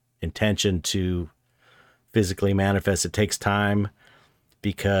your intention to physically manifest. It takes time,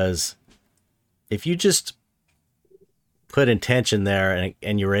 because if you just put intention there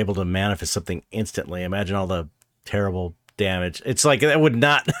and you're able to manifest something instantly, imagine all the terrible damage. It's like that would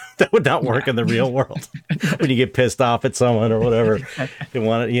not that would not work yeah. in the real world. When you get pissed off at someone or whatever, you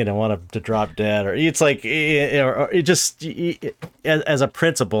want to drop dead, or it's like it just as a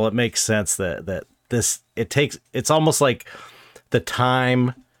principle, it makes sense that this it takes. It's almost like the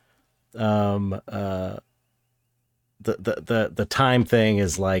time. Um, uh, the time thing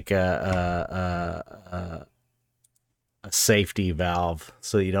is like a safety valve,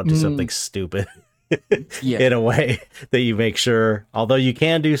 so you don't do something Mm, stupid. yeah. In a way that you make sure, although you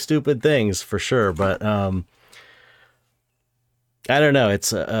can do stupid things for sure, but I don't know,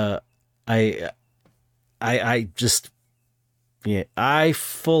 it's I I just, yeah, I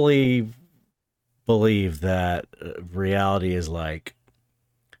fully believe that reality is like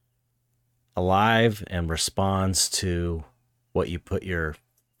alive and responds to what you put your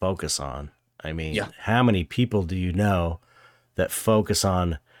focus on. I mean, Yeah. how many people do you know that focus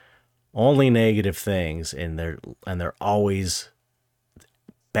on only negative things, and they're always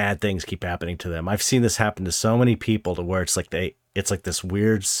bad things keep happening to them. I've seen this happen to so many people, to where it's like this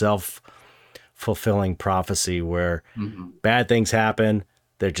weird self fulfilling prophecy where Hmm. bad things happen,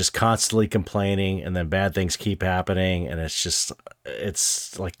 they're just constantly complaining, and then bad things keep happening, and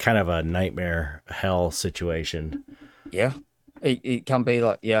it's like kind of a nightmare hell situation. Yeah. It can be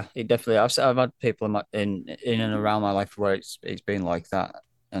like, yeah, it definitely. I've had people in and around my life where it's been like that,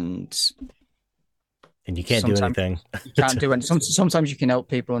 and And you can't do sometimes anything. you can't do it. Sometimes you can help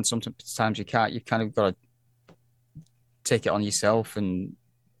people, and sometimes you can't. You kind of got to take it on yourself and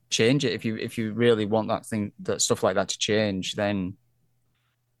change it. If you really want that stuff like that to change, then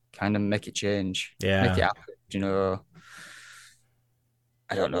kind of make it change, make Yeah. it happen.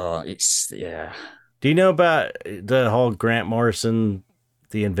 I don't know. It's, yeah. Do you know about the whole Grant Morrison,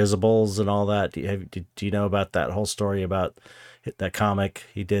 the Invisibles, and all that? Do you know about that whole story about that comic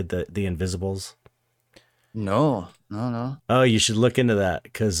he did, the Invisibles? No, no, no. Oh, you should look into that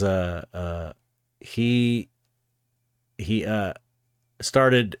because he he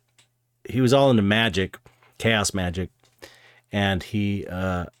started. He was all into magic, chaos magic, and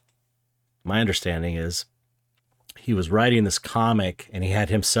my understanding is he was writing this comic, and he had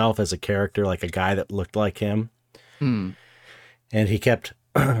himself as a character, like a guy that looked like him, Hmm. and he kept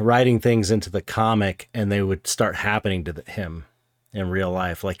writing things into the comic, and they would start happening to him in real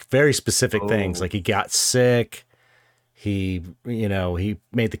life, like very specific things. Oh. Like he got sick. He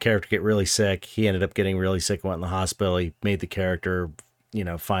made the character get really sick. He ended up getting really sick, went in the hospital. He made the character,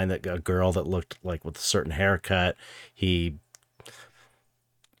 find that a girl that looked like with a certain haircut. He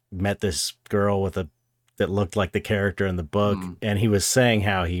met this girl that looked like the character in the book, Hmm. and he was saying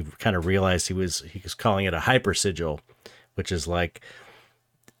how he kind of realized he was calling it a hyper sigil, which is like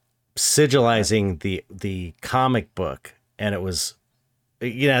sigilizing the comic book, and it was,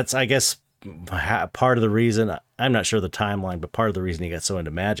 it's, I guess, part of the reason. I'm not sure the timeline, but part of the reason he got so into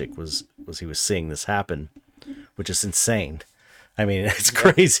magic was he was seeing this happen, which is insane. I mean, it's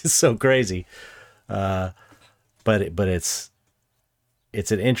crazy. It's so crazy. But it's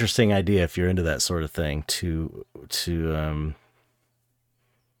an interesting idea if you're into that sort of thing to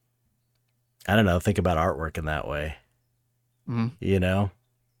I don't know, think about artwork in that way. Hmm. You know,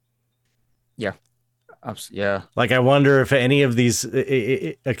 Yeah. Yeah. like I wonder if any of these.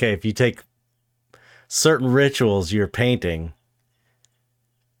 Okay, if you take certain rituals you're painting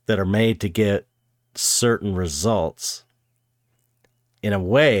that are made to get certain results, in a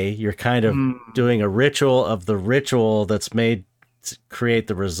way, you're kind of Hmm. doing a ritual of the ritual that's made to create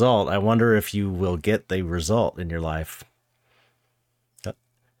the result. I wonder if you will get the result in your life.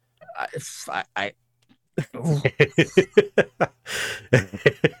 I ooh,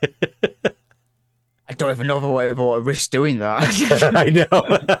 I don't even know if I want to risk doing that. I know.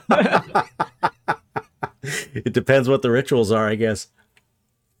 It depends what the rituals are, I guess.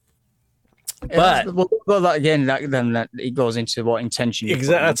 Yeah, But well, that again, that it goes into what intention you're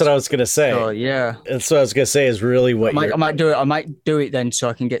exactly, putting that's what I into. was gonna So say. yeah, That's what I was gonna say is really what you're. I might do it. I might do it then so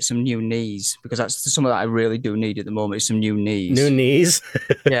I can get some new knees because that's something that I really do need at the moment is some new New knees. knees.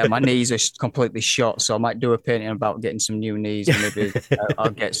 Yeah, my knees are completely shot, so I might do a painting about getting some new knees and maybe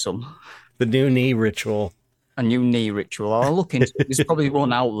I'll get some The new knee ritual. a new knee ritual. I'll look into. There's probably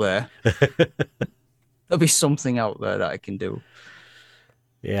one out there. There'll be something out there that I can do.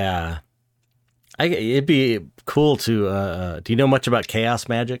 Yeah, it'd be cool to. Do you know much about chaos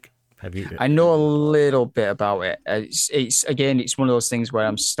magic? Have you? I know a little bit about it. It's again, it's one of those things where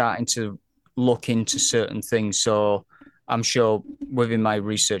I'm starting to look into certain things. So I'm sure within my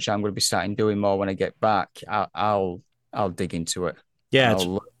research, I'm going to be starting doing more when I get back. I'll dig into it Yeah, and I'll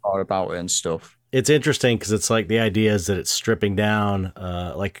learn more about it and stuff. it's interesting because it's like the idea is that it's stripping down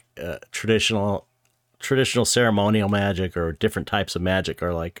like traditional ceremonial magic or different types of magic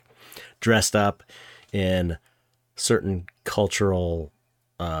are like dressed up in certain cultural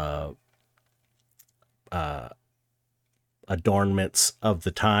uh, uh, adornments of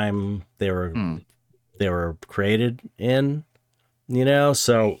the time Hmm. they were created in.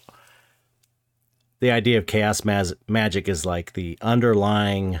 So the idea of magic is like the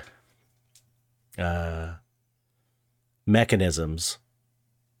underlying uh, mechanisms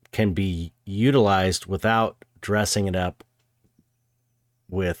can be utilized without dressing it up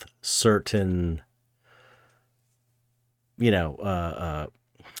with certain, you know,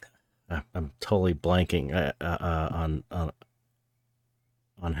 I'm totally blanking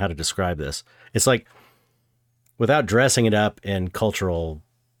on how to describe this. It's like without dressing it up in cultural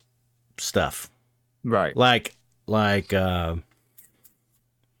stuff, Right. like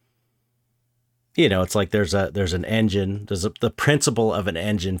it's like there's an engine, the principle of an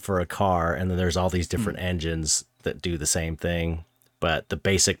engine for a car, and then there's all these Hmm. different engines that do the same thing. But the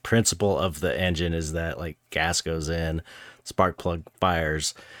basic principle of the engine is that like gas goes in, spark plug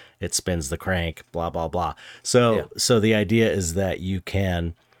fires, it spins the crank, blah blah blah. Yeah. So the idea is that you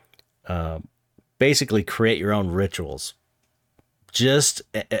can basically create your own rituals, just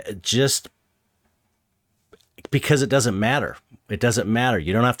because it doesn't matter. It doesn't matter.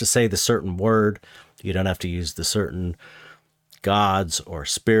 You don't have to say the certain word. You don't have to use the certain gods or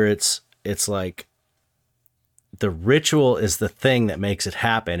spirits. It's like the ritual is the thing that makes it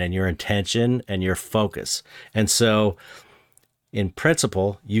happen, and your intention and your focus. And so, in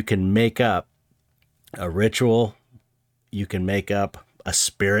principle, you can make up a ritual. You can make up a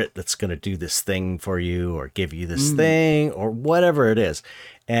spirit that's going to do this thing for you or give you this Hmm. thing or whatever it is.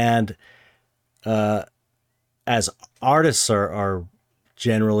 And uh, as artists are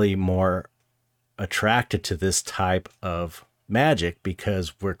generally more attracted to this type of magic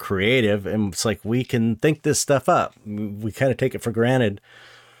because we're creative and it's like we can think this stuff up. We kind of take it for granted.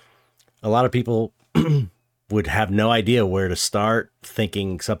 A lot of people would have no idea where to start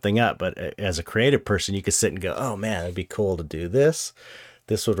thinking something up, but as a creative person, you could sit and go, "Oh man, it'd be cool to do this.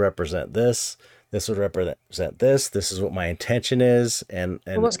 This would represent this. This would represent this. This is what my intention is." Well, And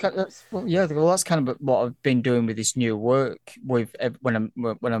yeah. Well, that's kind of what I've been doing with this new work. When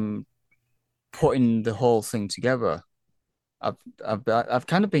I'm putting the whole thing together, I've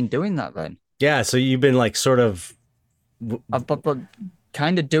kind of been doing that then. yeah, so you've been like sort of But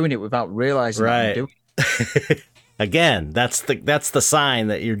kind of doing it without realizing that I'm right. doing. Again, that's the sign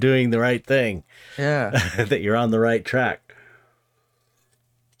that you're doing the right thing, Yeah. that you're on the right track.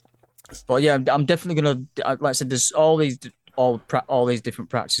 But yeah, I'm definitely gonna. Like I said, there's all these different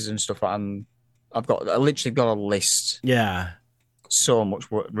practices and stuff. I literally got a list. Yeah. So much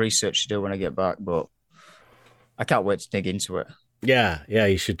work, research to do when I get back, but I can't wait to dig into it. Yeah, yeah,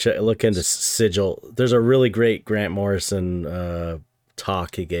 you should look into sigil. There's a really great Grant Morrison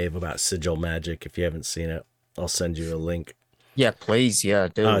talk he gave about sigil magic. If you haven't seen it, I'll send you a link. Yeah, please. Yeah, Oh,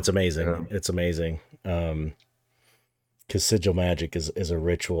 do. it's amazing. It's amazing. Because sigil magic is a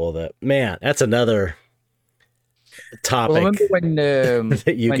ritual that, man, that's another Well, I remember topic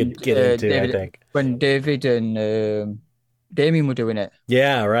that you could get into, I think. When David and Damien were doing it,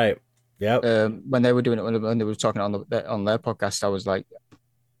 Yeah, right. Yep. when they were doing it, when they were talking on their podcast, I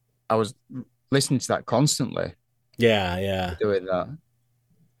was listening to that constantly, Yeah, yeah. doing that.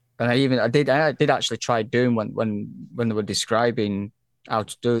 And I did actually try doing when they were describing how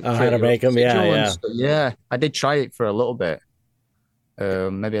to Oh, how create to your own make them? Yeah, sigil and yeah. stuff. Yeah, I did try it for a little bit.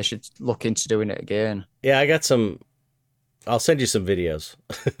 Maybe I should look into doing it again. Yeah, I got some. I'll send you some videos.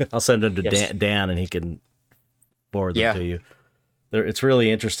 I'll send them to Yes. Dan and he can forward them Yeah. to you. It's really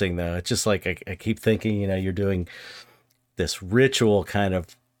interesting though. It's just like I keep thinking, you're doing this ritual kind of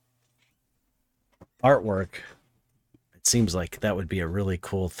artwork. It seems like that would be a really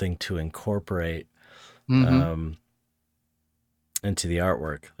cool thing to incorporate Hmm. um, into the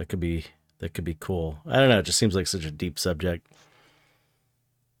artwork. That could be cool. I don't know. It just seems like such a deep subject.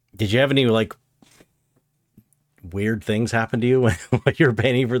 Did you have any like weird things happen to you when you're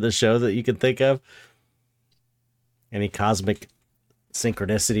painting for the show that you can think of? Any cosmic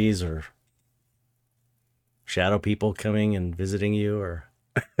synchronicities or shadow people coming and visiting you or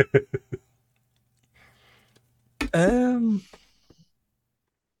Um,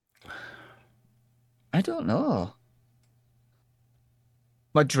 I don't know.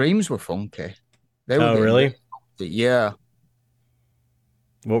 My dreams were funky. They were oh getting really really? funky. Yeah,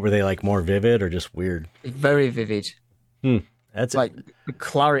 What were they like, more vivid or just weird? very vivid. Hmm. That's it. Like the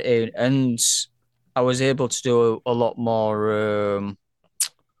clarity, and I was able to do a lot more.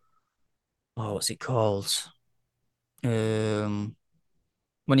 What's it called? Um,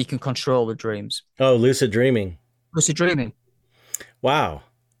 when you can control the dreams. Oh, lucid dreaming. Lucid dreaming. Wow.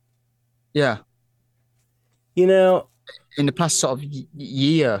 Yeah. You know, In the past sort of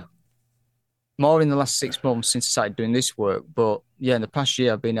year, more in the last 6 months since I started doing this work, but yeah, in the past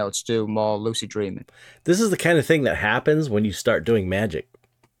year, I've been able to do more lucid dreaming. this is the kind of thing that happens when you start doing magic.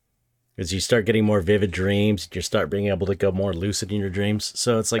 As you start getting more vivid dreams, you start being able to go more lucid in your dreams.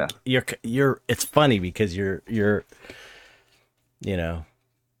 So it's Yeah. like you're it's funny because you're you know,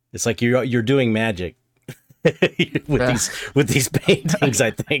 it's like you're doing magic with Yeah. these paintings,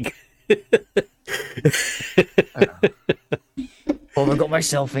 I think. What have I got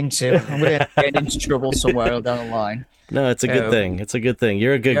myself into? I'm going to get into trouble somewhere down the line. No, it's a good thing. It's a good thing.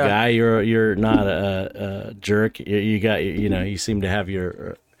 You're a good Yeah, guy. You're not a jerk. You got you seem to have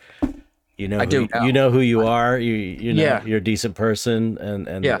your I do you now. know who you are. You know Yeah, you're a decent person,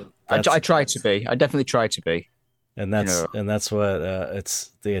 yeah. and I try to be. I definitely try to be. and You that's know, and that's what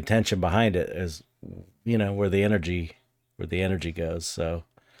it's the intention behind it is, where the energy goes. So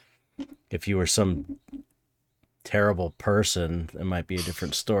if you were some terrible person, it might be a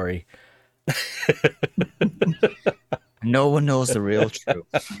different story. no one knows the real truth.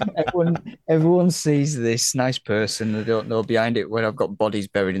 Everyone sees this nice person. They don't know behind it where I've got bodies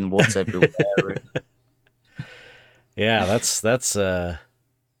buried in the woods everywhere. Yeah, that's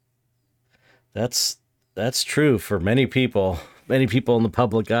that's true for many people. Many people in the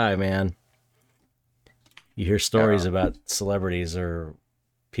public eye, man. You hear stories Yeah, about celebrities or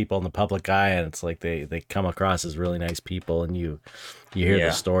people in the public eye, and it's like they come across as really nice people, and you hear the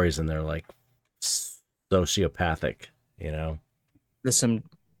yeah. stories, and they're like sociopathic, There's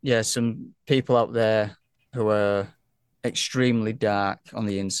some people out there who are extremely dark on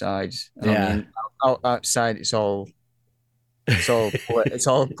the inside, and on the Yeah. outside it's all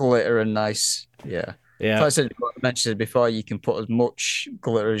glitter and nice. Yeah. Yeah. Like I said, I mentioned before, you can put as much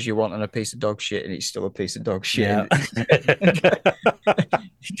glitter as you want on a piece of dog shit, and it's still a piece of dog Yeah. shit.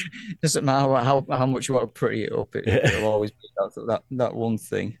 Doesn't matter how much you want to pretty it up, it'll always be that one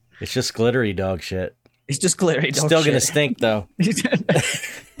thing. It's just glittery dog shit. It's just glittery dog Still gonna shit. stink though.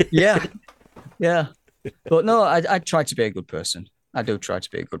 Yeah, yeah. But no, I try to be a good person. I do try to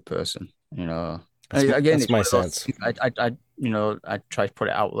be a good person. You know, again, That's it's my one of those sense. things. I try to put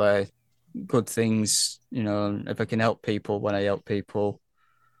it out there. Good things. If I can help people when I help people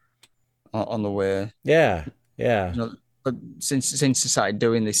on the way. Yeah. Yeah. But since I started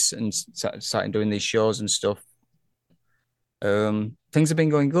doing this and started doing these shows and stuff, things have been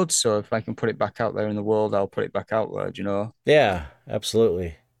going good. So if I can put it back out there in the world, I'll put it back out there. Yeah.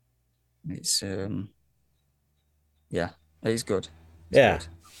 Absolutely. It's yeah, it's good. It's Yeah. good,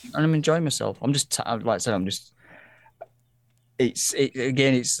 and I'm enjoying myself. I'm just like I said, I'm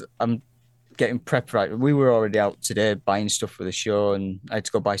getting prepped right. We were already out today buying stuff for the show, and I had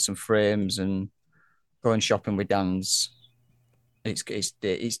to go buy some frames and going shopping with Dan's. It's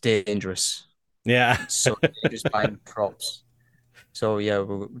dangerous. Yeah. It's so dangerous buying props. So yeah,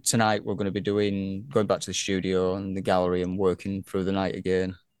 tonight we're going to be going back to the studio and the gallery and working through the night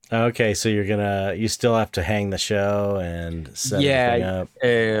again. Okay, so you still have to hang the show and set Yeah,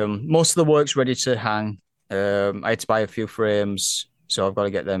 everything up. most of the work's ready to hang. I had to buy a few frames, so I've got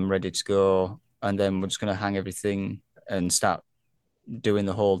to get them ready to go, and then we're just going to hang everything and start doing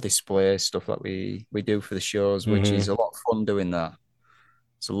the whole display stuff that we do for the shows, which Hmm. is a lot of fun doing that.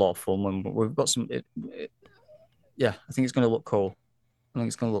 It's a lot of fun when we've got yeah, I think it's going to look cool. I think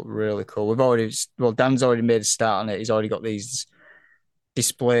it's going to look really cool. Dan's already made a start on it. He's already got these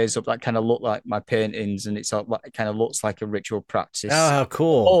displays up that kind of look like my paintings, and it kind of looks like a ritual Oh, practice. how The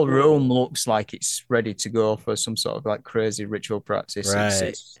cool! whole room looks like it's ready to go for some sort of like crazy ritual practice. Right.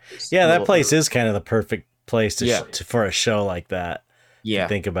 It's Yeah, gonna that look place is kind of the perfect place yeah, for a show like that. If you yeah.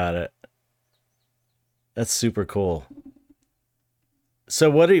 think about it, that's super cool. So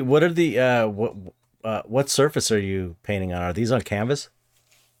what are the what surface are you painting on? Are these on canvas?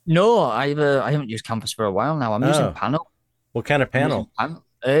 No, I haven't used canvas for a while now. I'm using Oh, panel. what kind of I'm using panel?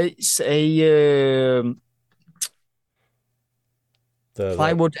 panel. It's a The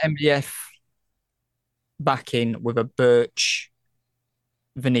plywood MDF backing with a birch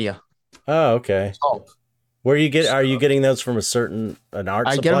veneer Oh, okay. top. Are you So getting those from an art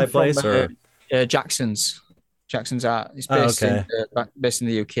I get supply them from place or? Jackson's. Jackson's Art. It's Oh, okay. based in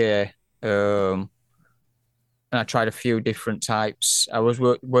the UK. And I tried a few different types. I was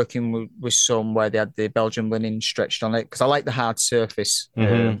working with some where they had the Belgian linen stretched on it because I like the hard surface,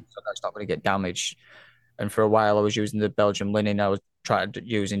 Mm-hmm. so that's not going to get damaged. And for a while, I was using the Belgian linen. I was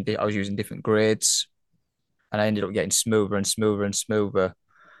using different grades, and I ended up getting smoother and smoother and smoother.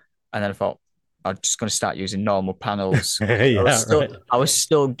 And then I thought I'm just going to start using normal panels because Yeah, right. I was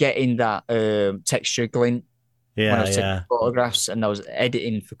still getting that texture glint when I Yeah, was taking yeah. photographs, and I was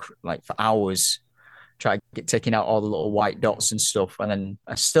editing for hours, taking out all the little white dots and stuff, and then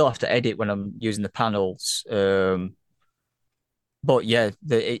I still have to edit when I'm using the panels. But yeah,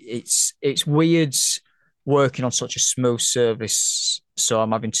 it's weird working on such a smooth surface. So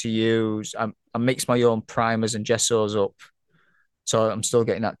I'm having to I mix my own primers and gessos up, so I'm still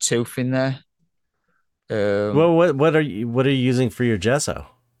getting that tooth in there. Well, Um, what are you using for your gesso?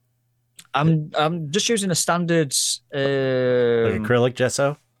 I'm just using a standard Like acrylic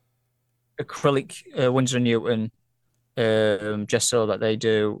gesso? acrylic Winsor and Newton gesso that they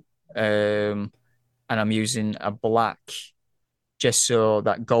do, and I'm using a black gesso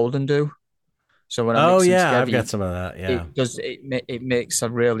that Golden do. So when I Oh mix them yeah, I've together, got some of that. Yeah. it makes a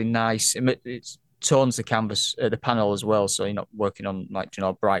really nice. It tones the canvas, the panel as well. So you're not working on like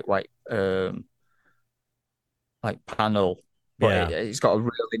bright white like panel, but Yeah. it's got a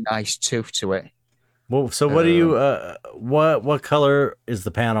really nice tooth to it. Well, so what do you Um, what color is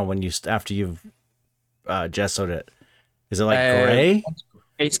the panel when after you've gessoed it? Is it like um, gray?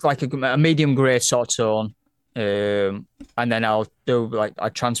 it's like a medium grey sort of tone. And then I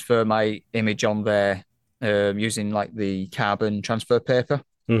transfer my image on there using like the carbon transfer paper.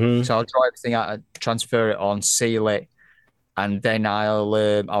 Mm-hmm. So I'll draw everything out, transfer it on, seal it, and then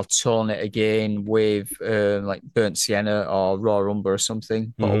I'll tone it again with like burnt sienna or raw umber or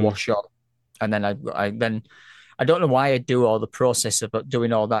something. Put a Mm-hmm. wash on, and then I I don't know why I do all the process of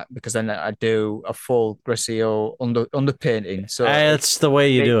doing all that because then I do a full Grasio underpainting. So That's the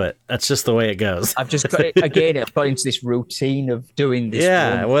way you it, do it. That's just the way it goes. I've just got again. I've got into this routine of doing this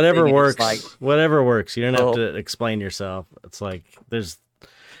Yeah, one whatever thing, and it's like, works. Whatever works. You don't have oh, to explain yourself. It's like there's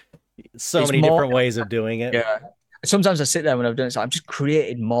so it's many more. different ways of doing it. Yeah. Sometimes I sit there when I've done it. So I'm just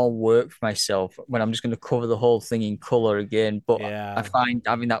creating more work for myself when I'm just going to cover the whole thing in color again. But I Yeah. find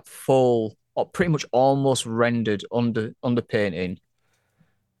having that full, or pretty much almost rendered underpainting,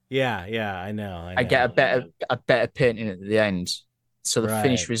 Yeah, yeah, I know. I I get know. a better painting at the end. So the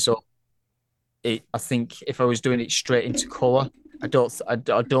finished Right. result, I think if I was doing it straight into color, I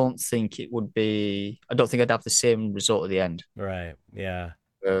don't think it would be. I don't think I'd have the same result at the end. Right. Yeah.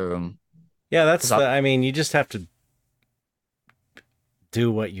 Um, Yeah, because that's I, the I mean, you just have to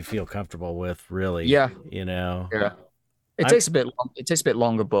do what you feel comfortable with, really, yeah, you know. yeah, it I'm takes a bit long. It takes a bit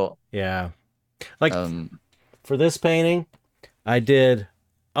longer, but yeah. Like um, for this painting, I did.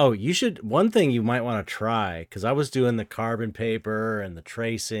 Oh, you should. One thing you might want to try, because I was doing the carbon paper and the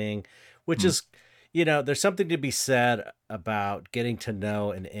tracing, which hmm. is, there's something to be said about getting to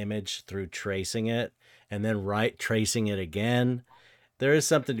know an image through tracing it and then tracing it again. There is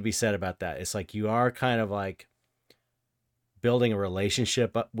something to be said about that. It's like you are kind of like building a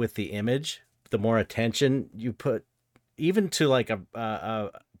relationship up with the image. The more attention you put, even to like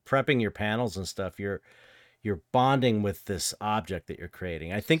prepping your panels and stuff, you're bonding with this object that you're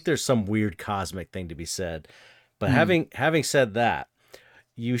creating. I think there's some weird cosmic thing to be said. But Hmm. having said that,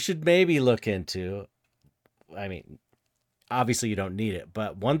 you should maybe look into, I mean, obviously you don't need it,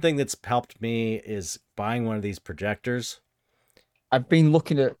 but one thing that's helped me is buying one of these projectors. I've been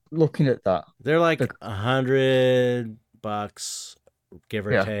looking at that. They're The, like $100, give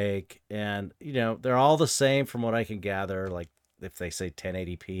or yeah, take, and they're all the same from what I can gather. Like if they say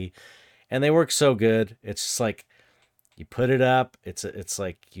 1080p, and they work so good. It's just like you put it up. It's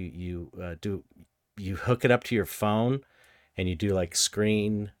like you hook it up to your phone, and you do like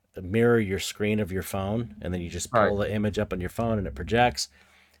screen mirror your screen of your phone, and then you just right. pull the image up on your phone, and it projects.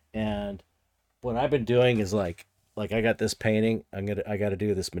 And what I've been doing is like I got this painting. I got to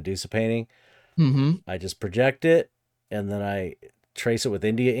do this Medusa painting. Mm-hmm. I just project it, and then I trace it with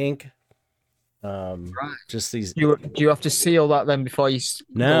India ink. Right. Just these. Do you have to seal that then before you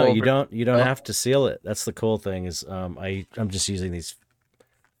No, go you over it? don't. You don't Oh, have to seal it. That's the cool thing is I'm just using these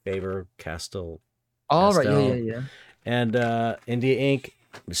Faber all right. Yeah, yeah, pastel yeah. and India ink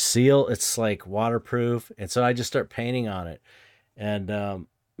seal. It's like waterproof, and so I just start painting on it. And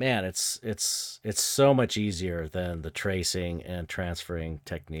man, it's so much easier than the tracing and transferring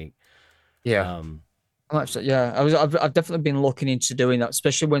technique. Yeah. Um, Yeah. I've definitely been looking into doing that,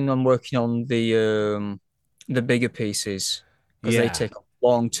 especially when I'm working on the bigger pieces because they yeah, take a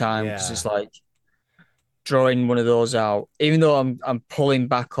long time because yeah, it's like drawing one of those out. Even though I'm pulling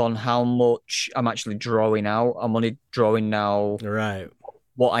back on how much I'm actually drawing out, I'm only drawing now right,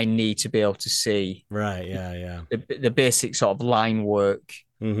 what I need to be able to see right, yeah, yeah. the basic sort of line work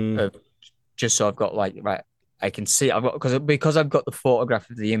Mm-hmm. of just so I've got like right. I can see I've got because I've got the photograph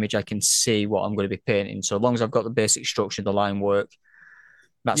of the image, I can see what I'm going to be painting. So as long as I've got the basic structure, the line work,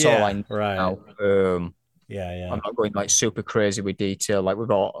 that's all I Yeah, need right. now. Yeah, I'm yeah. not going like super crazy with detail. Like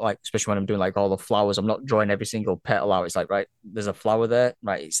with all like especially when I'm doing like all the flowers, I'm not drawing every single petal out. It's like right, there's a flower there,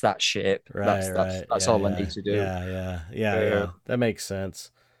 right? It's that shape. Right, right. That's Yeah, all I yeah. need to do. Yeah, yeah. Yeah, Uh, yeah. That makes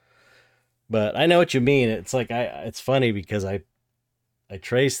sense. But I know what you mean. It's like it's funny because I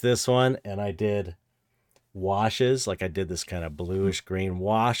traced this one and I did washes, like I did this kind of bluish green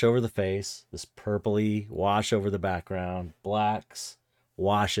wash over the face, this purpley wash over the background, blacks,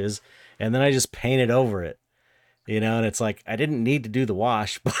 washes, and then I just painted over it. And it's like I didn't need to do the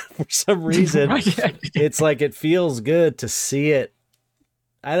wash, but for some reason right. it's like it feels good to see it.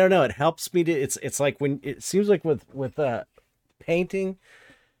 I don't know. It helps me to. It's like when it seems like with painting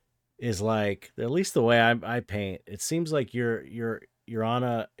is like at least the way I paint. It seems like you're on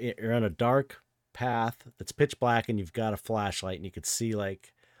a dark path that's pitch black and you've got a flashlight and you could see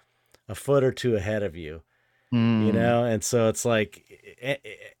like a foot or two ahead of you. Hmm. And so it's like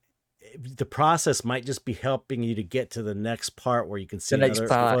the process might just be helping you to get to the next part where you can The see next another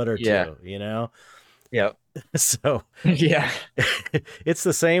part, foot or yeah, two. yeah, So yeah, it's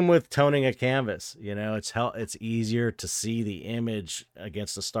the same with toning a canvas. It's easier to see the image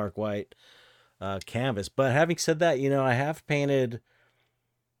against a stark white canvas. But having said that, I have painted.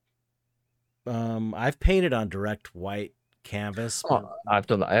 I've painted on direct white canvas, but Oh, I've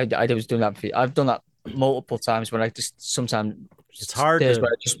done that. I was doing that I've done that multiple times when I just sometimes it's hard days to,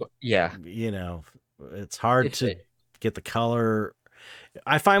 where I just yeah. you know, it's hard If to get the color.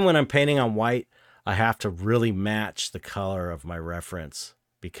 I find when I'm painting on white, I have to really match the color of my reference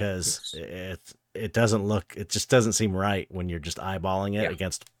because Yes. it doesn't look, it just doesn't seem right when you're just eyeballing it Yeah.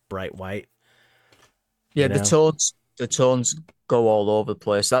 against bright white, you Yeah, know? the tones go all over the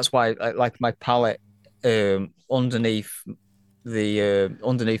place. That's why like my palette underneath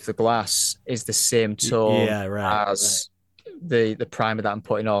the glass is the same tone Yeah, right. as the primer that I'm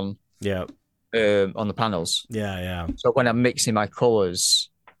putting Yeah, on the panels. yeah, yeah, So when I'm mixing my colors,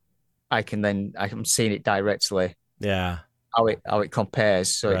 I'm seeing it directly yeah, how it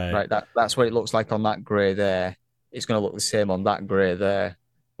compares. So right. that's what it looks like on that gray there. It's going to look the same on that gray there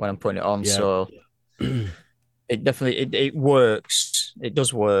when I'm putting it on. Yep. So it definitely it works. It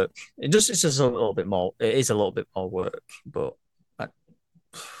does work. It's just a little bit more. It is a little bit more work, but I,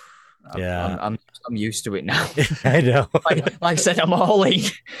 Yeah. I'm used to it now. I know. Like I said, I'm all in.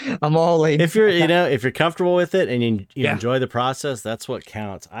 I'm all in. If you're, you know, if you're comfortable with it and you Yeah. enjoy the process, that's what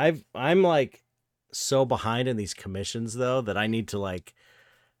counts. I'm like so behind in these commissions though that I need to like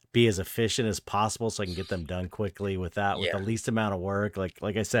be as efficient as possible so I can get them done quickly with the Yeah. least amount of work. Like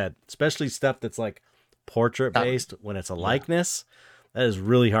I said, especially stuff that's like portrait That, based when it's a yeah. likeness, that is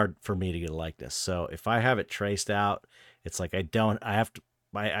really hard for me to get a likeness. So if I have it traced out, it's like I have to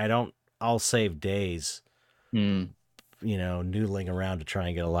I don't I'll save days, Mm. you know, noodling around to try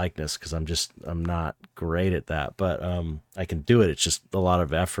and get a likeness because I'm not great at that. But I can do it. It's just a lot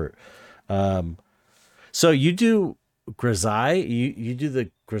of effort. Um so you do grisaille, you do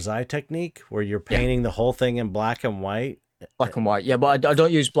the grisaille technique where you're Yeah. painting the whole thing in black and white. Black and white. Yeah, but I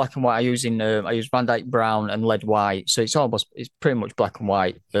don't use black and white. I use Van Dyke brown and lead white. So it's pretty much black and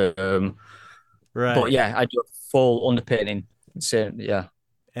white. But Right. yeah, I do a full underpainting. So yeah,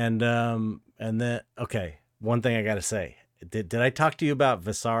 And then okay, one thing I got to say. Did I talk to you about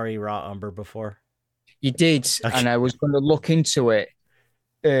Vasari Raw Umber before? you did, Okay. and I was going to look into it.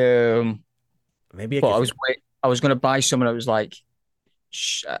 Maybe I But could I was going to buy some, and I was like,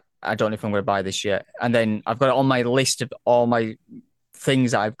 I don't know if I'm going to buy this yet. And then I've got it on my list of all my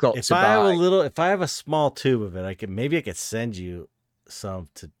things that I've got if to I have buy. if I have a small tube of it, I could send you some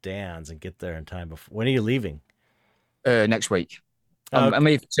to Dan's and get there in time before. When are you leaving? Next week. I'm Okay.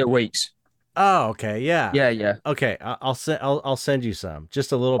 here for 2 weeks. Oh, okay. Yeah. Yeah, yeah. Okay. I'll send you some.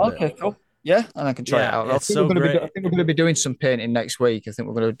 Just a little bit. Okay, cool. Yeah, and I can try it Yeah, out. it's so I great. think we're gonna be doing some painting next week. I think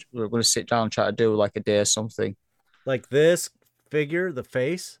we're gonna sit down and try to do like a day or something. Like this figure, the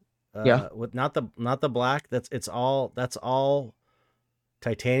face, Yeah. with not the black. That's all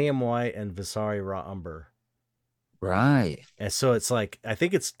titanium white and Visari raw umber. Right. And so it's like I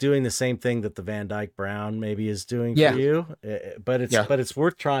think it's doing the same thing that the Van Dyke Brown maybe is doing for Yeah. you, Yeah. but it's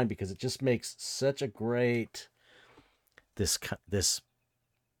worth trying because it just makes such a great this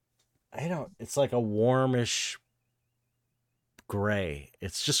I don't it's like a warmish gray.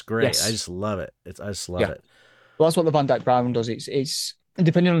 It's just great. I Yes. just love it. I just love Yeah. it. Well, that's what the Van Dyke Brown does. It's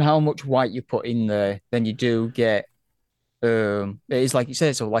depending on how much white you put in there, then you do get it is like you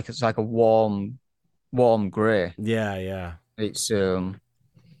said, so like it's like a warm grey. Yeah, yeah. It's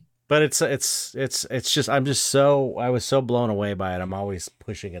But it's just I was so blown away by it. I'm always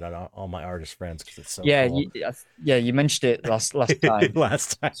pushing it on all my artist friends because it's so yeah, cool. yeah, you mentioned it last time.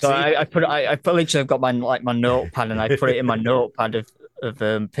 Last time, So see, I put literally I've got my like my notepad and I put it in my notepad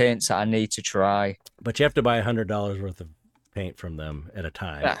of paints that I need to try. but you have to buy $100 worth of paint from them at a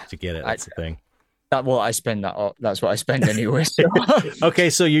time Yeah, to get it. I That's the thing. that what I spend that's what I spend anyway. So Okay,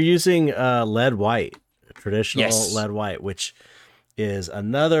 so you're using lead white, traditional yes, lead white, which is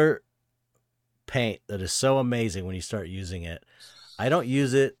another paint that is so amazing when you start using it. I don't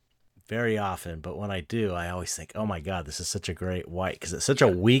use it very often, but when I do, I always think, "Oh my god, this is such a great white because yeah,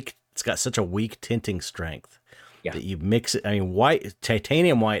 it's got such a weak tinting strength yeah, that you mix it. I mean, white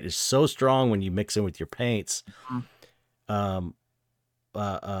titanium white is so strong when you mix it with your paints. mm, Um, uh,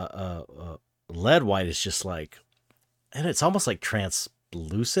 uh, uh, uh, lead white is just like, and it's almost like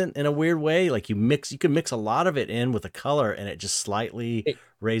translucent in a weird way. Like you can mix a lot of it in with a color, and it just slightly it, it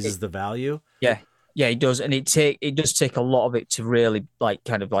raises the value. yeah. Yeah, it does, and it does take a lot of it to really like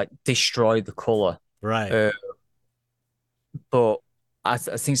kind of like destroy the color. Right. Uh, but I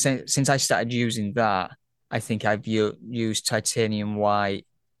think since I started using that, I think I've used titanium white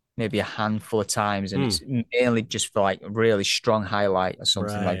maybe a handful of times, and Hmm. it's mainly just for like a really strong highlight or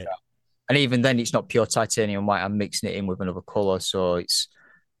something like Right. that. And even then, it's not pure titanium white. I'm mixing it in with another color, so it's.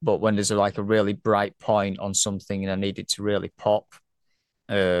 But when there's like a really bright point on something and I need it to really pop,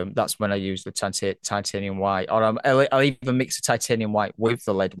 that's when I use the titanium white, or I'll even mix the titanium white with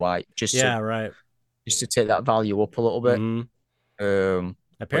the lead white Yeah. Right. just to take that value up a little bit. Hmm. But yeah, the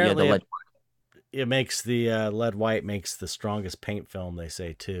Apparently, lead. it makes the lead white makes the strongest paint film. They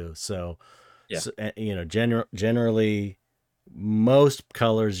say too. So Yeah. Generally, most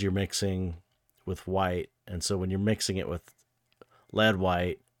colors you're mixing with white, and so when you're mixing it with lead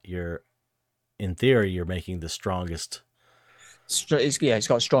white, you're in theory you're making the strongest. It's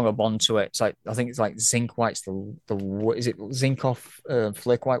got a stronger bond to it. It's like I think it's like zinc white's is it zinc off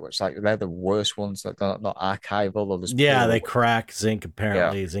flake white, which like they're the worst ones that are not archival or there's Yeah, poor. they crack. Zinc Yeah,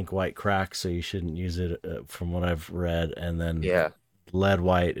 apparently zinc white cracks, so you shouldn't use it from what I've read. And then yeah. lead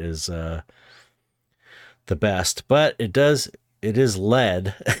white is the best, but it is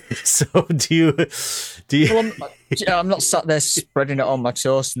lead. So do you? Well, I'm not sat there spreading it on my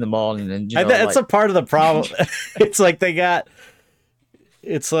toast in the morning, and That's like a part of the problem. It's like they got.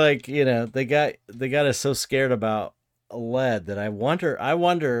 It's like they got us so scared about lead that I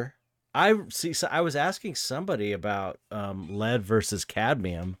wonder. I see. So I was asking somebody about lead versus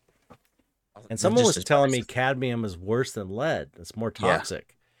cadmium, and they're someone just was as bad telling as me cadmium is worse than lead. It's more yeah,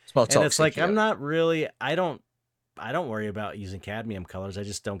 toxic. it's more And it's toxic. like Yeah, I'm not really. I don't worry about using cadmium colors. I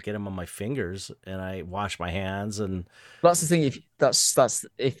just don't get them on my fingers, and I wash my hands. And that's the thing. If that's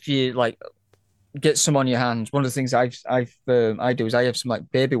if you like get some on your hands. One of the things I do is I have some like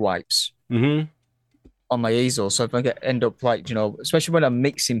baby wipes mm-hmm. on my easel. So if I end up like especially when I'm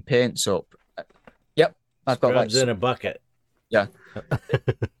mixing paints up, yep, I've got like Scrubs in some a bucket. yeah.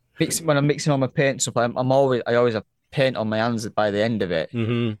 Mixing when I'm mixing all my paints up, I always have paint on my hands by the end of it.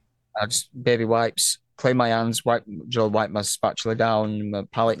 Mm-hmm. I just baby wipes, clean my hands, wipe my spatula down, my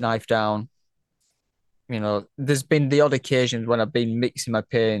palette knife down. There's been the odd occasions when I've been mixing my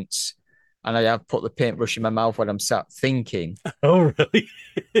paints and I have put the paintbrush in my mouth when I'm sat thinking, Oh, really?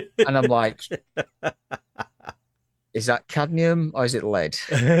 and I'm like, is that cadmium or is it lead?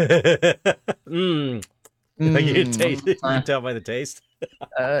 mm. You taste. Mm, You can tell by the taste.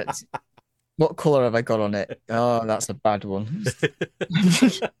 uh, what color have I got on it? Oh, that's a bad one.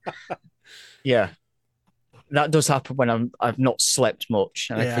 Yeah, that does happen when I've not slept much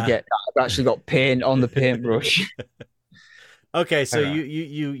and I Yeah. forget that I've actually got paint on the paintbrush. Okay, so Uh,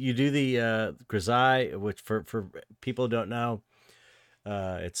 you do the grisaille, which for people who don't know,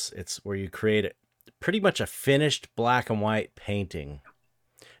 it's where you create pretty much a finished black and white painting.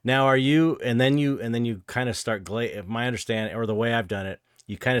 Now, are you and then you kind of start my understanding or the way I've done it,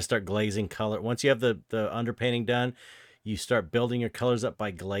 you kind of start glazing color. Once you have the underpainting done, you start building your colors up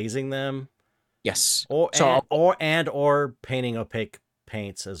by glazing them yes. or So or painting opaque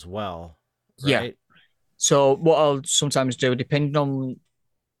paints as well, yeah. right? So what I'll sometimes do, depending on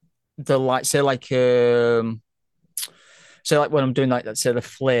the light, say like when I'm doing like let's say the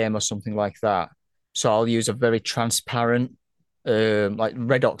flame or something like that. So I'll use a very transparent, like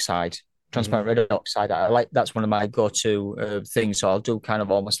red oxide, Mm-hmm. transparent red oxide. I like that's one of my go-to things. So I'll do kind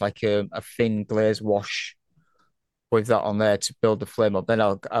of almost like a thin glaze wash with that on there to build the flame up. Then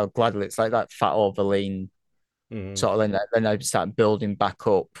I'll gladly it's like that fat overlean Mm-hmm. sort of then I start building back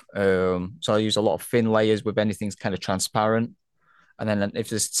up. So I use a lot of thin layers with anything's kind of transparent, and then if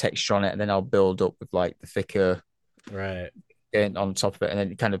there's texture on it, then I'll build up with like the thicker Right. paint on top of it, and then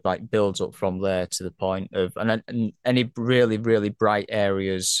it kind of like builds up from there to the point of, and then and any really really bright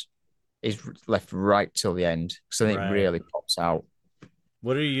areas is left right till the end, so then it Right. really pops out.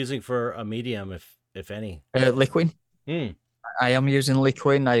 What are you using for a medium, if any? Liquid. Mm. I am using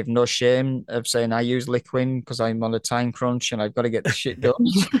liquid. I have no shame of saying I use liquid because I'm on a time crunch and I've got to get the shit done.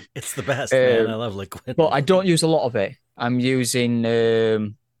 It's the best, man. I Um, love liquid. but I don't use a lot of it. I'm using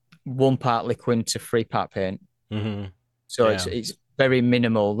 1 part liquid to 3 part paint, Mm-hmm. so it's Yeah. it's very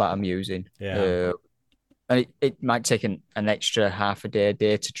minimal that I'm using. Yeah. And it might take an extra half a day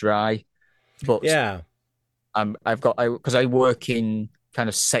to dry, but Yeah. because I work in kind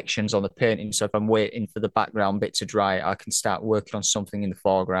of sections on the painting. So if I'm waiting for the background bit to dry, I can start working on something in the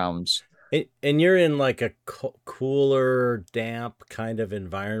foreground. And you're in like a cooler, damp kind of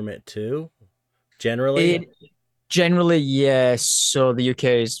environment too, generally. It generally, yes. So the UK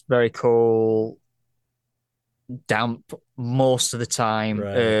is very cool, damp most of the time.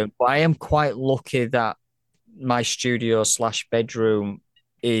 Right. But I am quite lucky that my studio slash bedroom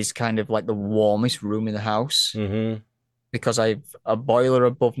is kind of like the warmest room in the house Mm-hmm. because I've a boiler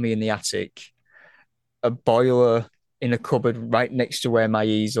above me in the attic, a boiler in a cupboard right next to where my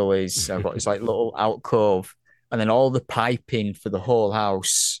easel is. I've got this like little alcove, and then all the piping for the whole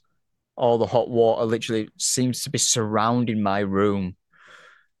house, all the hot water literally seems to be surrounding my room.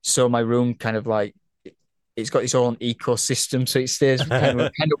 So my room kind of like it's got its own ecosystem, so it stays kind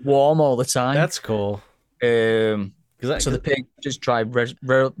of warm all the time. That's cool. Um, Cause so the paint just dry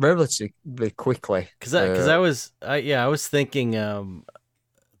relatively quickly. I was thinking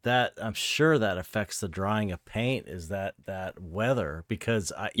that I'm sure that affects the drying of paint is that weather,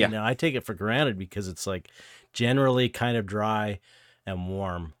 because Yeah, I take it for granted because it's like generally kind of dry and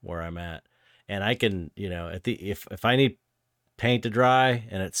warm where I'm at. And I can, at the if I need paint to dry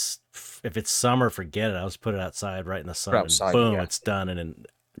and if it's summer, forget it. I'll just put it outside right in the we're sun and outside. boom, Yeah, it's done in an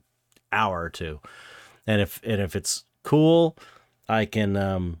hour or two. And if it's cool, I can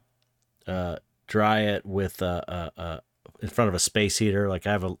uh, dry it with in front of a space heater. Like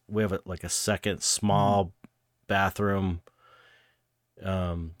we have like a second small bathroom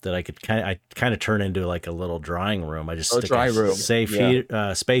that I kind of turn into like a little drying room. I just a stick a dry room. safe Yeah,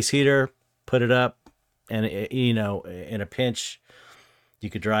 heat space heater, put it up, and in a pinch you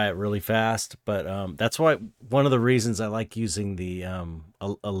could dry it really fast. But that's why one of the reasons I like using the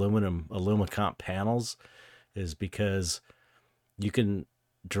Alumacomp panels is because you can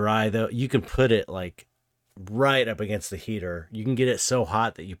you can put it like right up against the heater. You can get it so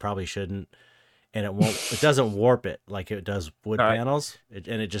hot that you probably shouldn't, and it doesn't warp it like it does wood all right. panels, and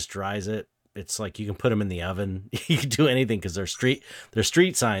it just dries it. It's like you can put them in the oven. You can do anything because they're Street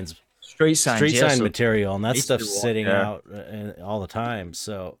signs. street Yeah, sign so material, and that needs to be stuff's what? sitting Yeah. out all the time.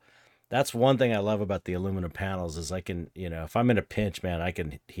 So that's one thing I love about the aluminum panels is I can, if I'm in a pinch, man, I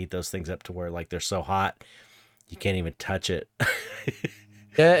can heat those things up to where like they're so hot you can't even touch it.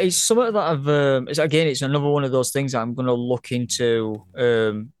 Yeah, it's something that it's another one of those things that I'm gonna look into.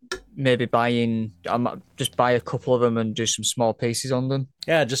 Maybe buying. I might just buy a couple of them and do some small pieces on them,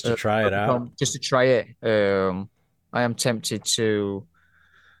 Yeah, just to try it out. just to try it. I am tempted to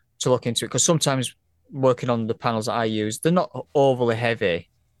look into it because sometimes working on the panels that I use, they're not overly heavy.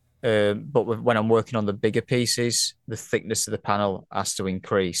 But when I'm working on the bigger pieces, the thickness of the panel has to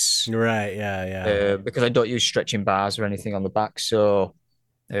increase Right. Yeah. Yeah. because I don't use stretching bars or anything on the back. So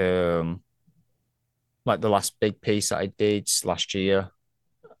um, like the last big piece that I did last year,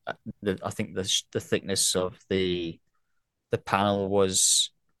 I think the thickness of the panel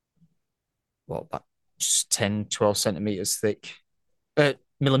was what about 10, 12 centimeters thick,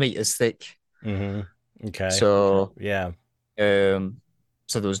 millimeters thick. Mm-hmm. Okay. So Yeah. um,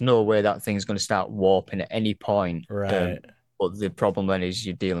 so there was no way that thing's going to start warping at any point. Right. But the problem then is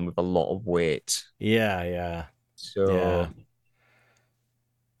you're dealing with a lot of weight. Yeah. Yeah. Yeah. So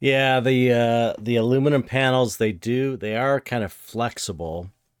Yeah. The aluminum panels they are kind of flexible.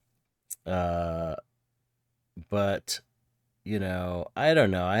 Uh, but I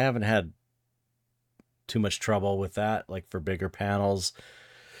don't know. I haven't had too much trouble with that. Like for bigger panels,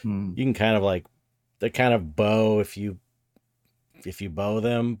 hmm. you can kind of like they kind of bow if you bow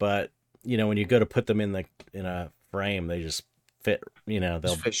them, but when you go to put them in a frame, they just fit. Just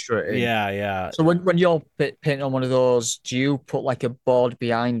They'll fit straight in. yeah, yeah. So when you're painting on one of those, do you put like a board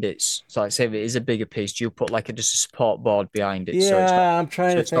behind it? So like say if it is a bigger piece, do you put like just a support board behind it Yeah, I'm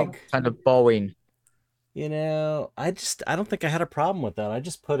trying so to it's not think. kind of bowing? I don't think I had a problem with that. I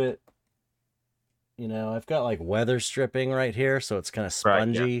just put it, I've got like weather stripping right here, so it's kind of Right, yeah.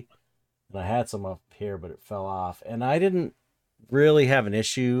 spongy. And I had some up here, but it fell off. And I didn't really have an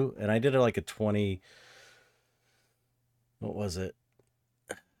issue. And I did it like a 20, what was it?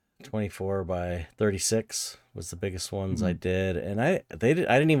 24 by 36 was the biggest ones I Mhm. did. And I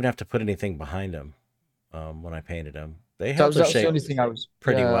didn't even have to put anything behind them when I painted them. They That held was their that was the shape only thing I was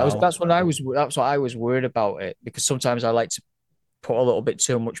pretty yeah, I was well. that's what I was worried about it because sometimes I like to put a little bit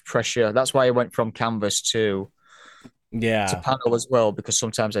too much pressure. That's why I went from canvas to Yeah. panel as well because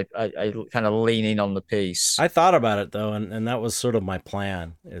sometimes I kind of lean in on the piece. I thought about it though, and that was sort of my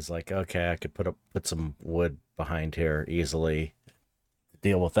plan. Is like, okay, I could put some wood behind here easily,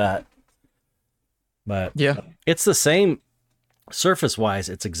 deal with that. But Yeah. it's the same surface wise.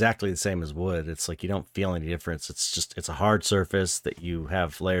 It's exactly the same as wood. It's like you don't feel any difference. It's a hard surface that you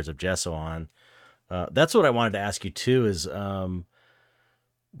have layers of gesso on. That's what I wanted to ask you too. Is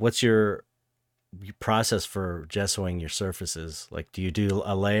what's your process for gessoing your surfaces? Like, do you do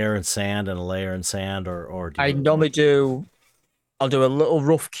a layer and sand and a layer and sand, or do I you? normally do I'll do a little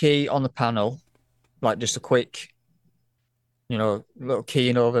rough key on the panel, like just a quick, little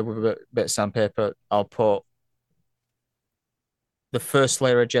keying over with a bit of sandpaper. I'll put the first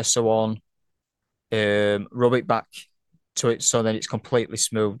layer of gesso on, rub it back to it so then it's completely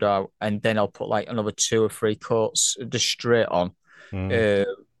smoothed out, and then I'll put like another two or three coats just straight on. Mm. Uh,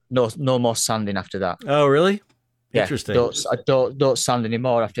 no more sanding after that. Oh, really? Yeah, Interesting. I don't sand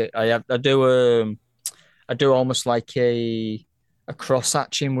anymore after I do almost like a cross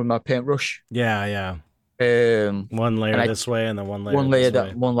hatching with my paintbrush. Yeah, yeah. One And layer I this way and then one layer one this layer way.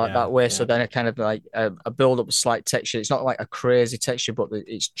 that one like Yeah. that way. So then I kind of like I build up a slight texture. It's not like a crazy texture, but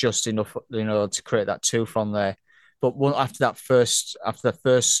it's just enough, to create that tooth on there. But after the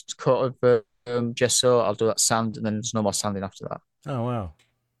first coat of gesso, I'll do that sand, and then there's no more sanding after that. Oh wow.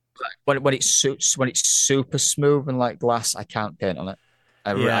 When it's super smooth and like glass, I can't paint on it.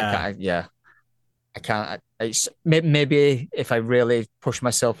 I Yeah. can't. Yeah, I can't. It's maybe if I really push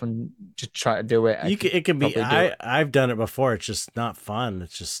myself and just try to do it, I could It can be. probably do it. I've done it before. It's just not fun.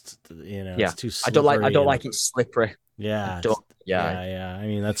 It's just it's Yeah, too I slippery don't and like it slippery. I yeah, don't. Yeah, yeah, yeah. I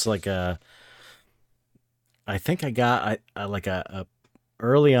mean, that's like a. I think I got I like a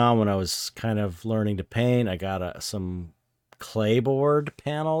early on when I was kind of learning to paint. I got some clayboard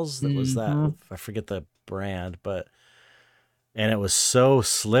panels. That was that. hmm I forget the brand, but and it was so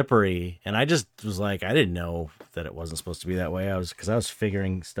slippery, and I just was like, I didn't know that it wasn't supposed to be that way. I was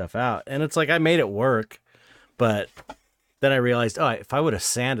figuring stuff out, and it's like I made it work, but then I realized, oh, if I would have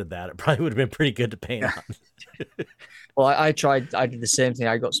sanded that, it probably would have been pretty good to paint yeah. on. Well, I tried. I did the same thing.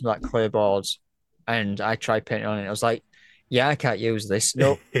 I got some like clay boards, and I tried painting on it. I was like, yeah, I can't use this.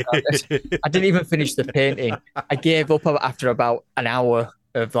 Nope. I didn't even finish the painting. I gave up after about an hour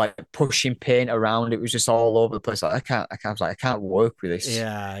of like pushing paint around. It was just all over the place. Like, I can't. I was like, I can't work with this.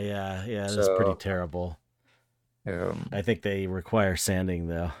 Yeah, yeah, yeah. That's pretty So, terrible. um, I think they require sanding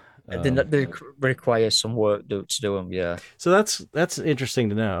though. they require some work to do them. Yeah. So that's interesting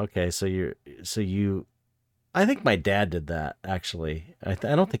to know. Okay, so you. I think my dad did that actually. I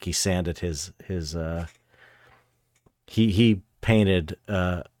don't think he sanded his. He painted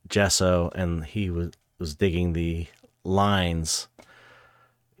gesso and he was digging the lines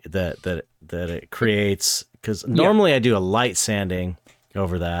that it creates because Yeah. normally I do a light sanding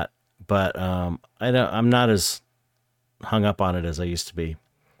over that, but I'm not as hung up on it as I used to be.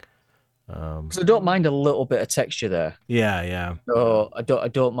 So I don't mind a little bit of texture there. Yeah, yeah, No, I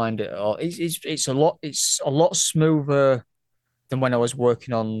don't mind it at all. It's a lot smoother than when I was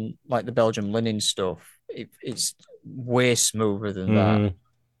working on like the Belgium linen stuff. It's way smoother than that. hmm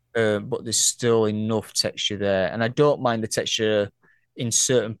But there's still enough texture there, and I don't mind the texture in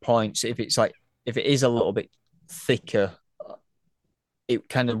certain points. If it is a little bit thicker, it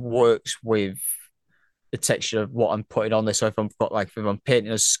kind of works with the texture of what I'm putting on there. So if I'm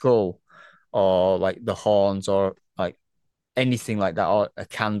painting a skull or like the horns or like anything like that or a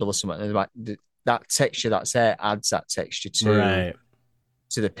candle or something, like that texture that's there adds that texture right.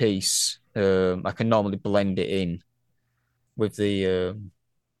 to the piece. I can normally blend it in with the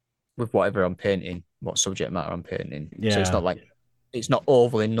with whatever I'm painting, what subject matter I'm painting. So Yeah, it's not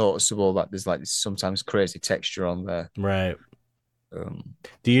overly noticeable that there's like sometimes crazy texture on there. right. Um,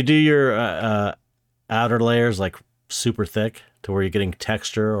 Do you do your outer layers like super thick to where you're getting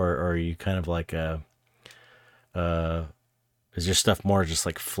texture, or are you kind of like uh, is your stuff more just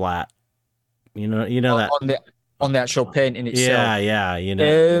like flat? You know that. on the actual painting Yeah, itself. yeah. You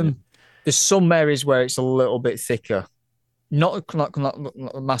know. There's some areas where it's a little bit thicker, not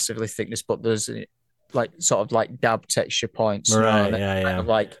massively thickness, but there's like sort of like dab texture points, and Right. then Yeah, kind yeah. of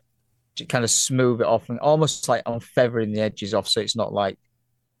like to kind of smooth it off and almost like I'm feathering the edges off, so it's not like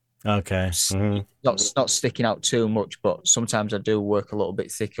Okay. not sticking out too much. But sometimes I do work a little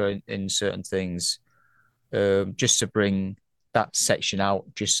bit thicker in certain things, just to bring that section out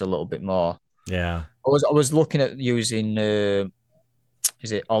just a little bit more. Yeah. I was looking at using is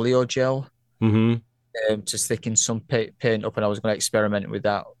it oleo gel hmm to thicken some paint up, and I was going to experiment with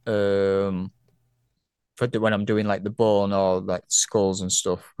that when I'm doing like the bone or like skulls and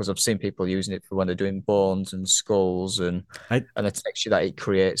stuff, because I've seen people using it for when they're doing bones and skulls, I and the texture that it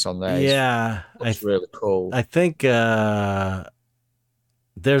creates on there is yeah. looks really cool. I think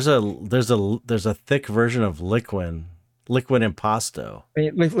there's a thick version of liquid impasto.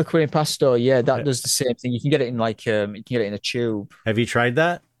 Liquid impasto, yeah, that Ha- does the same thing. You can get it in like you can get it in a tube. Have you tried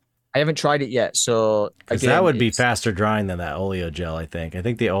that? I haven't tried it yet, so Because that again, would be it's faster drying than that oleo gel. I think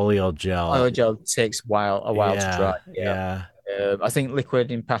the oleo gel. oil gel takes a while to dry. Yeah, Yeah, yeah. I think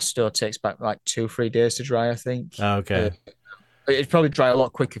liquid impasto takes back like 2 3 days to dry. I think Okay. it'd probably dry a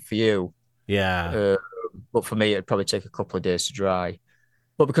lot quicker for you, Yeah. uh, but for me, it'd probably take a couple of days to dry.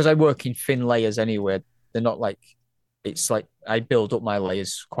 But because I work in thin layers anyway, they're not like it's like I build up my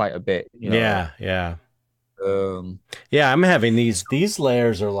layers quite a bit, you know. Yeah, yeah. Um, Yeah, I'm having these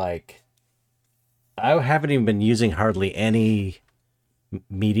layers are like I haven't even been using hardly any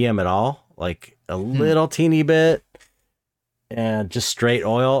medium at all, like a hmm. little teeny bit and just straight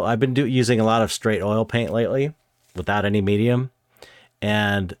oil. I've been using a lot of straight oil paint lately without any medium,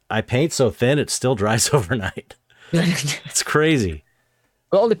 and I paint so thin it still dries overnight. It It's crazy.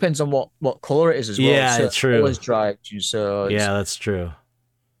 all depends on what color it is as well. Yeah, So it's true. always dry, so it's Yeah, that's true.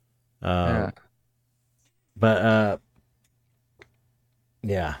 yeah. But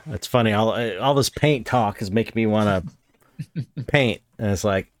Yeah, it's funny. All this paint talk is making me want to paint, and it's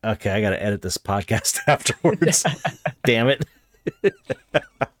like, okay, I got to edit this podcast afterwards. Damn it!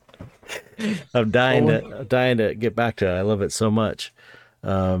 I'm dying to get back to it. I love it so much.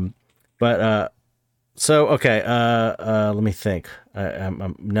 But so okay, let me think.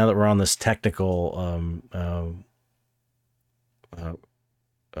 Now that we're on this technical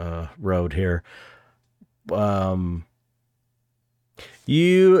road here, um,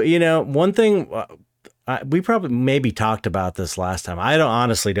 you know one thing. We probably maybe talked about this last time. I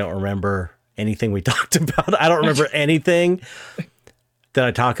don't remember anything we talked about. I don't remember anything that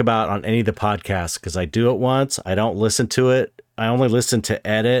I talk about on any of the podcasts because I do it once. I don't listen to it. I only listen to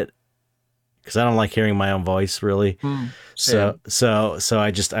edit because I don't like hearing my own voice really. So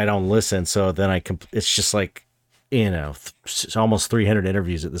I don't listen. So then it's just like, it's almost 300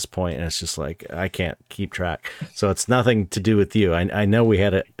 interviews at this point, and it's just like I can't keep track. So it's nothing to do with you. I know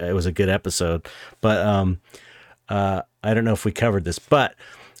it was a good episode, but I don't know if we covered this. But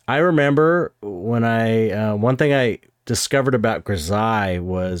I remember when one thing I discovered about grisaille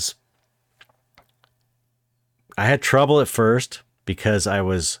was I had trouble at first because I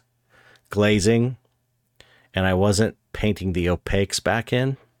was glazing and I wasn't painting the opaques back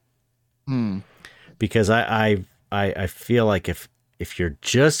in. Because I feel like if you're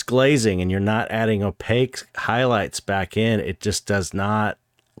just glazing and you're not adding opaque highlights back in, it just does not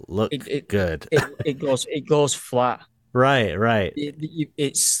look good. It goes flat. Right.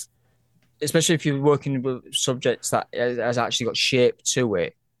 It's especially if you're working with subjects that has actually got shape to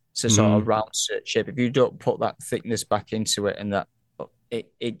it. It's a sort of round shape. If you don't put that thickness back into it, and that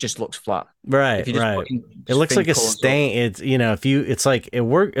it just looks flat. Right. It looks like a stain. It's it's like it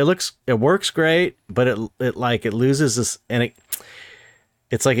works great, but it loses this, and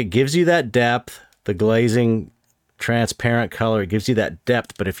it's like it gives you that depth. The glazing transparent color, it gives you that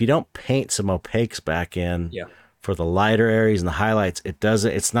depth, but if you don't paint some opaques back in for the lighter areas and the highlights,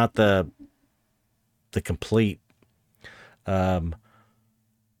 it's not the complete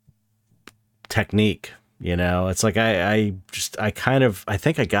technique. It's like I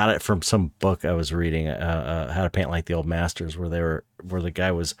think I got it from some book I was reading, How to Paint Like the Old Masters, where the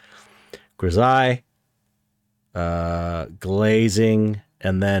guy was grisaille, glazing,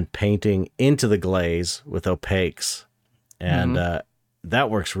 and then painting into the glaze with opaques, and that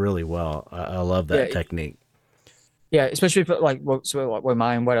works really well. I love that technique. Yeah, especially for like with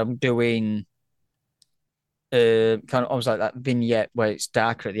mine, where I'm doing kind of almost like that vignette where it's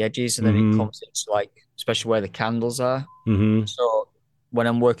darker at the edges, and then it comes into like, especially where the candles are. So when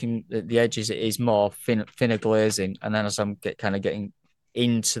I'm working at the edges, it is more thinner glazing, and then as I'm getting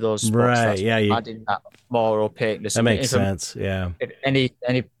into those spots, adding that more opaqueness. That makes sense. Yeah. If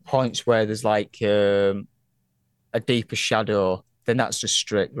any points where there's like a deeper shadow, then that's just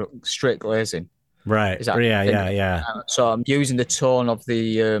straight glazing. Right. Yeah. So I'm using the tone of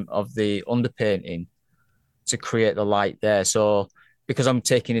the underpainting to create the light there. So because I'm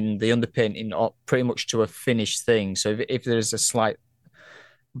taking in the underpainting up pretty much to a finished thing. So if there's a slight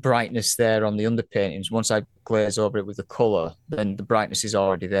brightness there on the underpaintings, once I glaze over it with the color, then the brightness is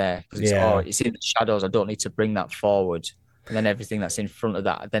already there because it's in the shadows. I don't need to bring that forward, and then everything that's in front of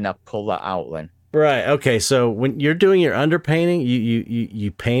that, then I pull that out then. Right. Okay. So when you're doing your underpainting,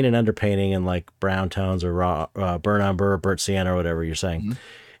 you paint an underpainting in like brown tones or raw burnt umber or burnt sienna or whatever you're saying,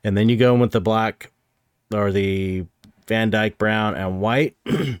 and then you go in with the black or the Van Dyke brown and white,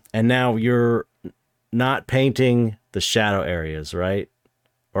 and now you're not painting the shadow areas, right?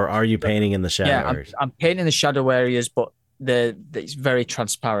 Or are you painting in the shadow areas? I'm painting the shadow areas, but it's very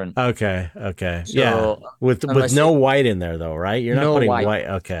transparent. Okay. So, with no white in there though, right? You're not putting white.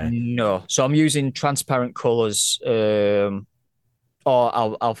 Okay. No. So I'm using transparent colors, or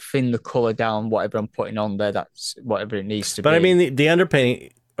I'll thin the color down, whatever I'm putting on there. That's whatever it needs to be. But I mean the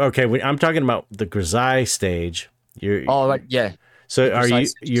underpainting. Okay, I'm talking about the grisaille stage. So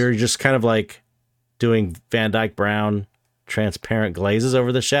you're just kind of like doing Van Dyke brown transparent glazes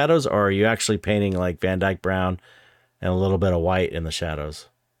over the shadows, or are you actually painting like Van Dyke brown and a little bit of white in the shadows?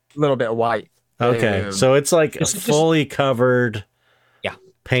 A little bit of white. Okay, so it's like a fully covered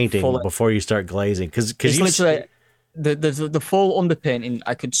painting before you start glazing, because literally the full underpainting.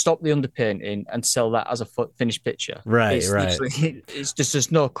 I could stop the underpainting and sell that as a finished picture. Right. It's just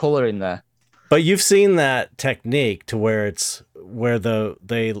there's no color in there. But you've seen that technique to where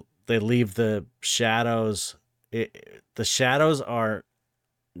they leave the shadows. The shadows are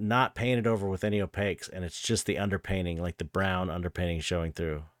not painted over with any opaques, and it's just the underpainting, like the brown underpainting showing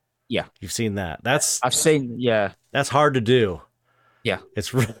through. Yeah, you've seen that. I've seen. Yeah, that's hard to do. Yeah, it's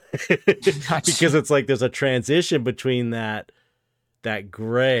because it's like there's a transition between that that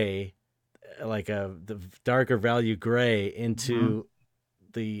gray, like the darker value gray, Mhm. into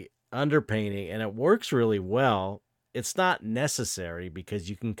the underpainting, and it works really well. It's not necessary because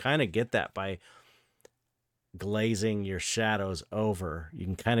you can kind of get that by glazing your shadows over. You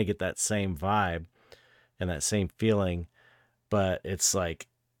can kind of get that same vibe and that same feeling, but it's like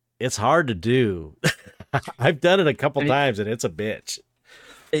it's hard to do. I've done it a couple And times and it's a bitch.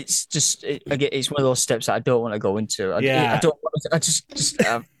 it's just again, it's one of those steps that I don't want to go into. I Yeah, don't. I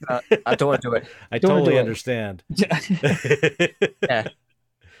I don't want to do it. I Don't want to totally do understand. it. Yeah,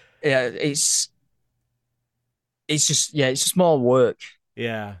 yeah. It's just yeah, it's just more work,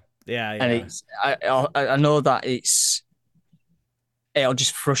 Yeah, yeah, and yeah, I know that it'll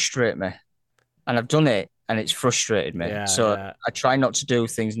just frustrate me, and I've done it, and it's frustrated me. yeah, So yeah, I try not to do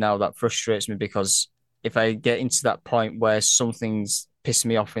things now that frustrates me because if I get into that point where something's pissing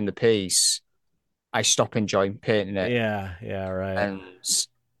me off in the piece, I stop enjoying painting it, yeah, yeah, right. and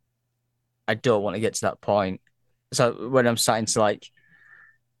I don't want to get to that point. So when I'm starting to like,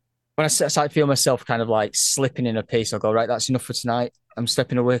 when I start to feel myself kind of like slipping in a piece, I'll go, right, that's enough for tonight. I'm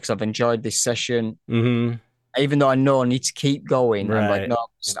stepping away because I've enjoyed this session. Mm-hmm. Even though I know I need to keep going, I'm like, Right. no,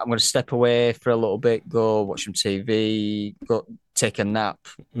 I'm going to step away for a little bit, go watch some TV, go take a nap,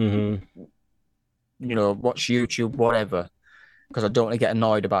 Mm-hmm. watch YouTube, whatever, because I don't want to get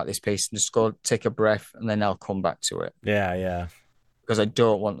annoyed about this piece and just go take a breath and then I'll come back to it Yeah, yeah. because I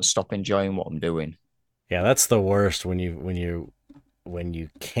don't want to stop enjoying what I'm doing. Yeah, that's the worst when you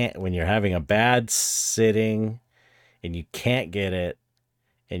can't when you're having a bad sitting and you can't get it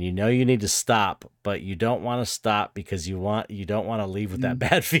and you know you need to stop, but you don't want to stop because you don't want to leave with that Mm.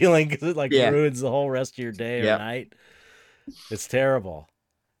 bad feeling because it like Yeah, ruins the whole rest of your day or yeah, night. It's terrible.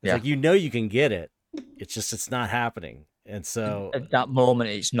 It's yeah. like you know you can get it. It's just it's not happening. And so At that moment,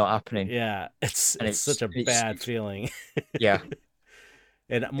 it's not happening, yeah, and it's such a bad it's feeling. yeah,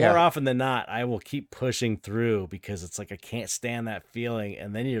 And more yeah, often than not, I will keep pushing through because it's like I can't stand that feeling.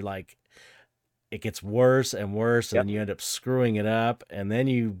 And then you're like, it gets worse and worse, and yeah, then you end up screwing it up, and then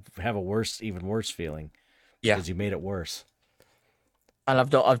you have a even worse feeling yeah. because you made it worse. And I've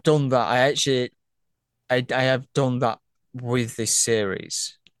done that. I have done that with this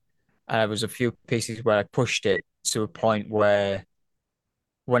series. And there was a few pieces where I pushed it to a point where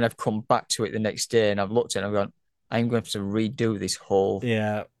when I've come back to it the next day and I've looked at it, I've gone, I'm going to have to redo this whole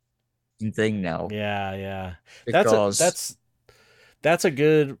Yeah, thing now yeah, yeah. That's a because that's a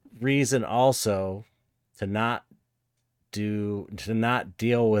good reason also to not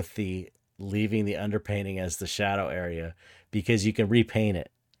deal with the leaving the underpainting as the shadow area because you can repaint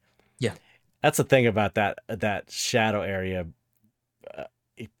it. yeah, That's the thing about that shadow area. Uh,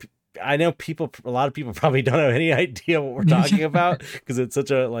 I know a lot of people probably don't have any idea what we're talking about because it's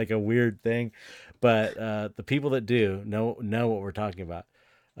such a like a weird thing, but the people that do know what we're talking about.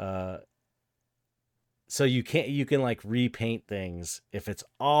 Uh, so you can like repaint things if it's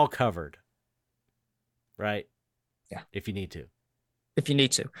all covered, right? yeah, If you need to, if you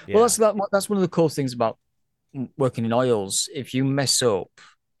need to. Well, yeah, that's one of the cool things about working in oils. If you mess up,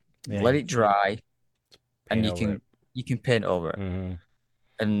 yeah, let you it dry and paint over it. you can paint over it. Hmm.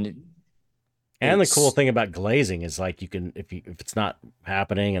 And And the cool it's thing about glazing is like you can if it's not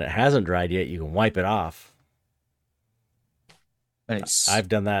happening and it hasn't dried yet, you can wipe it off. and it's I've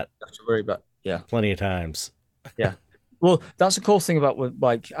done that you have to worry about yeah. plenty of times. Yeah. Well, that's the cool thing about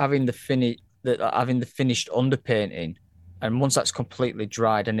like having the finished underpainting, and once that's completely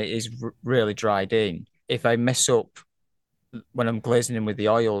dried and it is really dried in, if I mess up when I'm glazing in with the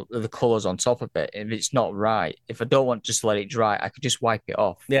oil, the colors on top of it, if it's not right, if I don't want to just let it dry, I could just wipe it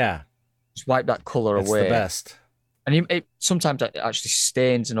off, Yeah, just wipe that color it's the away, best. and sometimes it actually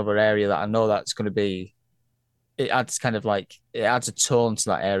stains another area that I know that's going to be. It adds kind of like it adds a tone to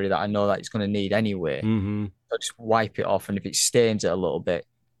that area that I know that it's going to need anyway. Hmm. So just wipe it off, and if it stains it a little bit,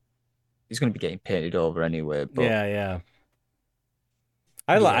 it's going to be getting painted over anyway. But Yeah, yeah.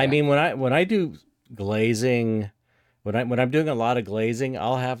 I yeah, mean when I do glazing, when I'm doing a lot of glazing,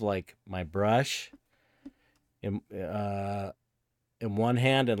 I'll have like my brush in one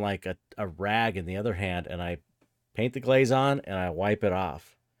hand and like a rag in the other hand, and I paint the glaze on and I wipe it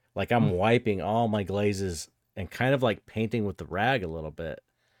off. Like I'm wiping all my glazes and kind of like painting with the rag a little bit.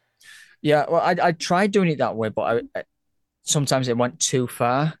 yeah. Well, I tried doing it that way, but sometimes it went too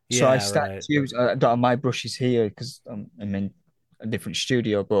far. So I Yeah, started right. to use. I don't have my brushes here because I'm in a different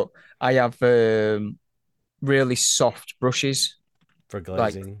studio, but I have really soft brushes, For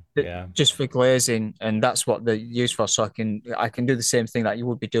like glazing. Yeah. just for glazing, and that's what they're used for. So I can do the same thing that you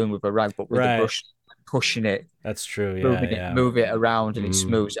would be doing with a rag, but with the Right. brush. pushing it, That's true. Yeah, moving it, yeah. move it around, and it Hmm.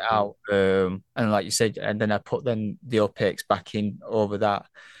 smooths it out. And like you said, and then I put then the opaques back in over that,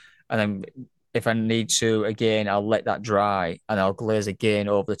 and then if I need to again, I'll let that dry and I'll glaze again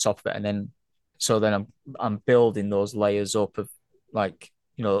over the top of it, and then so then I'm building those layers up of like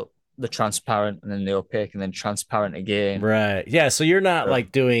the transparent and then the opaque and then transparent again. Right. Yeah. So you're not Uh,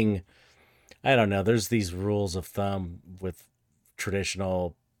 like doing, I don't know, there's these rules of thumb with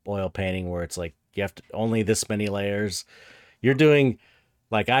traditional oil painting where it's like you have to only this many layers. You're doing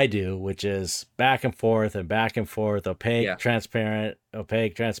like I do, which is back and forth, yeah, opaque, transparent,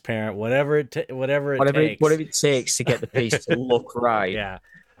 whatever it takes. whatever it takes to get the piece to look right. Yeah.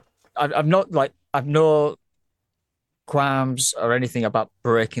 I've not like I've no qualms or anything about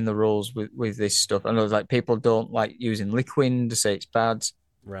breaking the rules with this stuff. I know like people don't like using liquid to say it's bad.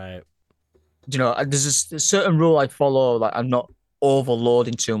 Right. There's a certain rule I follow. Like I'm not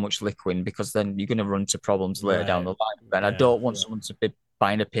overloading too much liquid because then you're going to run into problems later down Right. the line. And I Yeah. don't want someone to be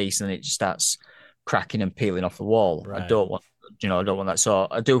buying a piece and it just starts cracking and peeling off the wall. Right. I don't want that. So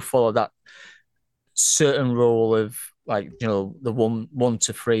I do follow that certain rule of like the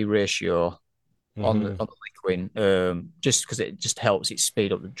 1:3 ratio on Hmm. on the liquid, just because it just helps it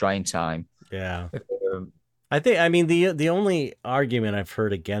speed up the drying time. Yeah. Um, I mean the only argument I've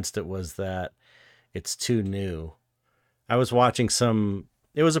heard against it was that it's too new. I was watching some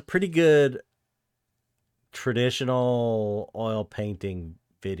it was a pretty good traditional oil painting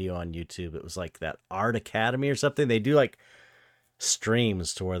video on YouTube. It was like that Art Academy or something. They do like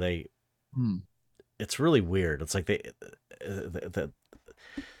streams to where they hmm. it's really weird. It's like the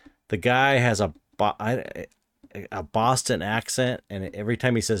the guy has a Boston accent, and every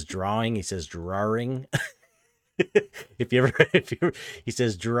time he says drawing, he says drawing. if you ever, he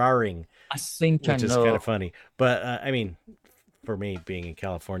says drawing, I think I which is kind of know. funny. But I mean, for me being in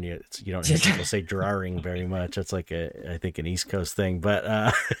California, you don't hear people say drawing very much. It's like I think an East Coast thing.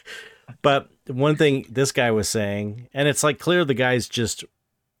 But but one thing this guy was saying, and it's like clear the guy's just.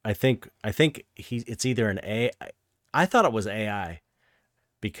 I think it's either an A. I thought it was AI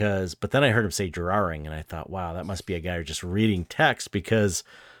but then I heard him say drawing, and I thought, wow, that must be a guy who's just reading text because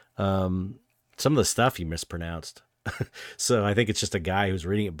um, some of the stuff he mispronounced. So I think it's just a guy who's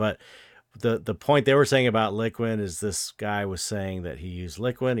reading it. But the point they were saying about liquid is this guy was saying that he used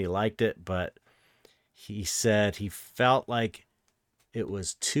liquid, he liked it, but he said he felt like it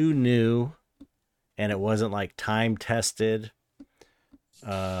was too new and it wasn't like time tested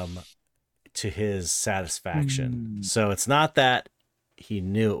um, to his satisfaction. Hmm. So it's not that he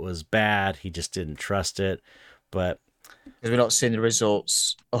knew it was bad, he just didn't trust it. But Because we're not seeing the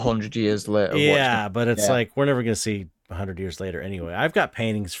results 100 years later of what it's been. yeah, but it's Yeah. like we're never going to see 100 years later anyway. I've got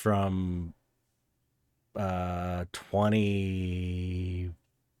paintings from 20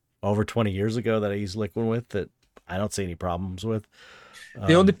 over 20 years ago that I used liquid with that I don't see any problems with. Um,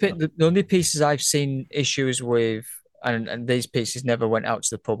 The only pieces I've seen issues with, and these pieces never went out to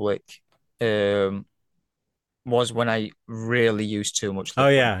the public, um, was when I really used too much oh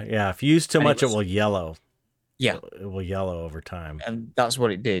liquid, yeah, yeah. If you use too and it much, it was will yellow. yeah, It will yellow over time. and that's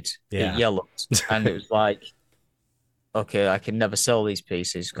what it did. It Yeah. yellowed, and it was like, okay, I can never sell these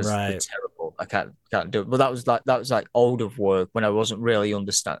pieces because they're Right. terrible. I can't do it. But that was like old of work when I wasn't really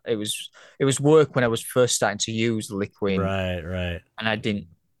understand. It was work when I was first starting to use liquid, Right. Right. and I didn't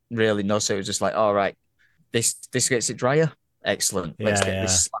really know. So it was just like, all right, this gets it drier. Excellent. Let's Yeah. get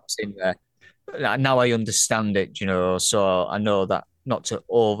this Yeah. slaps in there. Now I understand it. So I know that not to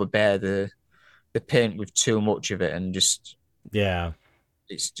overbear the paint with too much of it, and just Yeah.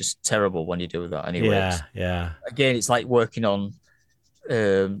 it's just terrible when you do that. Anyway, Yeah. Yeah. again, it's like working on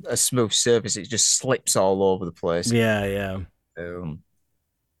a smooth surface. It just slips all over the place. Yeah. Yeah. Um,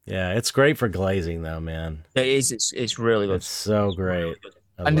 Yeah. It's great for glazing though, man. it is. It's really good. It's so It's really great. good.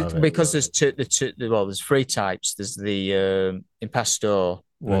 I And love it. because there's three types. There's the impasto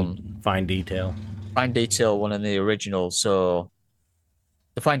one, And fine detail. fine detail one, and the original. So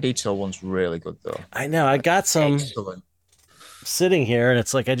the fine detail one's really good though. I know. I got some Excellent. sitting here, and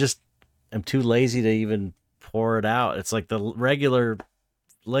it's like I just am too lazy to even pour it out. It's like the regular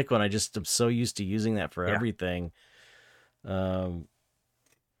liquid. I just am so used to using that for Yeah. everything. Um,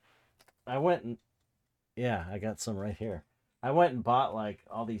 I went and yeah, I got some right here. I went and bought like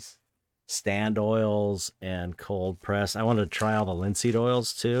all these stand oils and cold press. I wanted to try all the linseed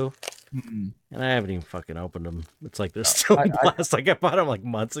oils too, Mm. and I haven't even fucking opened them. It's like they're still I, in I glass. Like I bought them like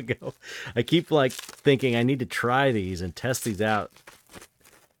months ago. I keep like thinking I need to try these and test these out.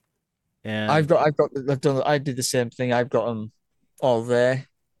 And I did the same thing. I've got them all there,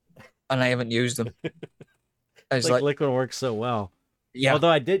 and I haven't used them. it's It's like like liquid works so well. Yeah. Although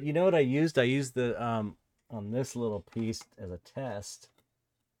I did, you know what I used? I used the on this little piece as a test.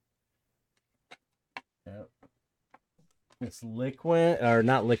 Yep. It's liquid or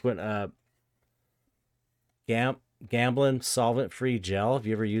not liquid. Gam Gambling solvent free gel. Have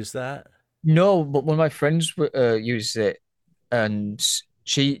you ever used that? No, but one of my friends used it, and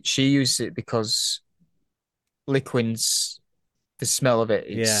she used it because liquids, the smell of it,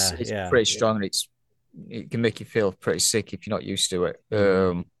 Yeah, it's yeah. pretty strong, and it can make you feel pretty sick if you're not used to it.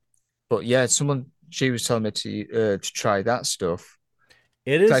 Hmm. But yeah, someone she was telling me to try that stuff.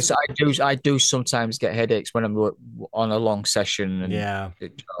 It 'Cause is. I do sometimes get headaches when I'm on a long session, and Yeah,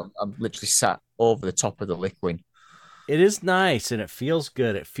 I'm literally sat over the top of the liquid. it is nice and it feels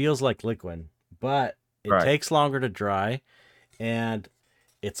good. It feels like liquid, but it Right. takes longer to dry. And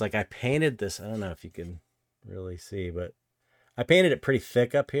it's like I painted this. I don't know if you can really see, but I painted it pretty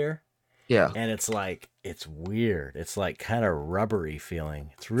thick up here. Yeah. And it's like, it's weird. It's like kind of rubbery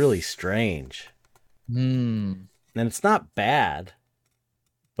feeling. It's really strange. Hmm. And it's not bad,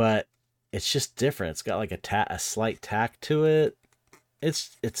 but it's just different. It's got like a slight tack to it.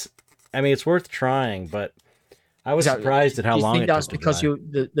 It's I mean, it's worth trying, but I Is was that, do surprised at how you long think it that's took to because dry.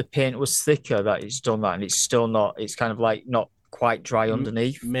 the paint was thicker that it's done that, and it's still not, it's kind of like not quite dry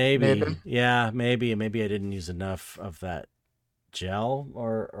underneath, maybe? Maybe, yeah, maybe I didn't use enough of that gel,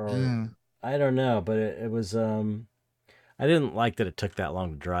 or Hmm. I don't know, but it was I didn't like that it took that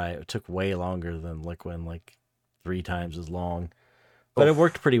long to dry. It took way longer than liquid, like 3 times as long, but it Oof.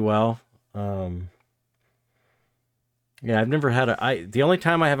 worked pretty well. Um, yeah, I've never had a. I the only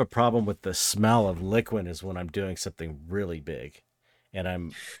time I have a problem with the smell of liquid is when I'm doing something really big, and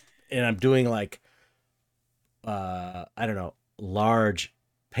I'm doing like I don't know, large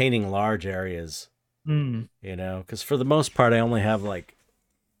painting large areas, Hmm. because for the most part I only have like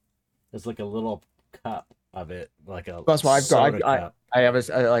there's like a little cup of it, like a That's what I've got. soda cup, I have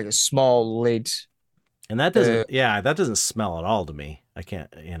like a small lid. and that Uh, doesn't, yeah, that doesn't smell at all to me. I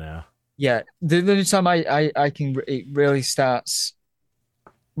can't. yeah. The only time I can, it really starts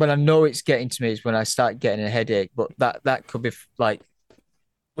when I know it's getting to me is when I start getting a headache. But that could be like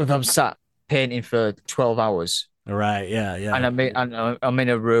if I'm sat painting for 12 hours Right? Yeah, and yeah, I'm in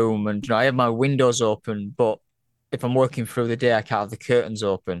a room, and I have my windows open, but if I'm working through the day, I can't have the curtains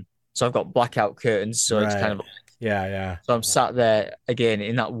open. So I've got blackout curtains. So it's kind right. of, Yeah, yeah, so I'm sat there again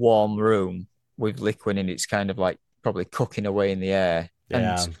in that warm room with liquid, and it's kind of like probably cooking away in the air. And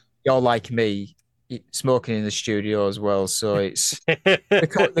yeah. you're like me, smoking in the studio as well. So it's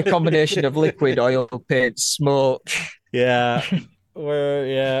the combination of liquid, oil, paint, smoke. Yeah, we're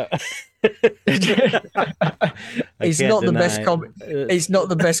yeah. I It's can't not the best deny it. it's not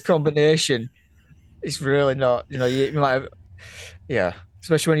the best combination. It's really not. You might have, yeah,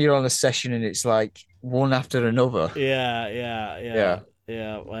 especially when you're on a session and it's like one after another. Yeah, yeah, yeah, Yeah.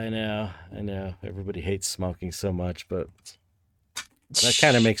 yeah. I know. Everybody hates smoking so much, but that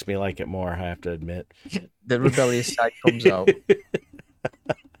kind of makes me like it more, I have to admit. The rebellious side comes out.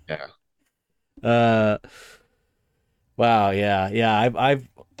 Yeah. uh, wow, yeah, yeah. I've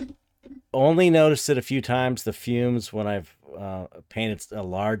only noticed it a few times, the fumes, when I've painted a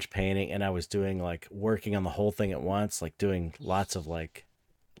large painting and I was doing like working on the whole thing at once, like doing lots of like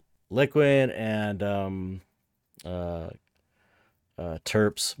liquid and uh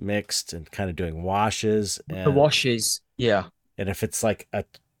terps mixed and kind of doing washes. The and washes, yeah. and if it's like a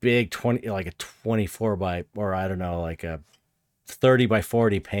big 20, like a 24 by, or I don't know, like a 30 by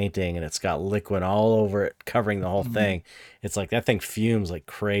 40 painting, and it's got liquid all over it covering the whole Mm. thing, it's like that thing fumes like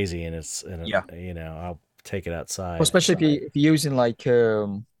crazy, and Yeah. I'll take it Well, outside. especially if you're using like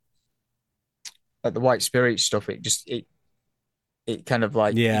the white spirit stuff, it kind of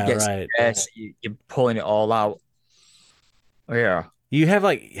like it Yeah, gets right. there, so you're pulling it all out. Yeah. You have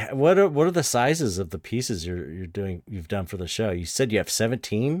like, what are the sizes of the pieces you've done for the show? You said you have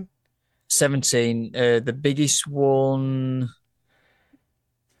 17. 17. The biggest one.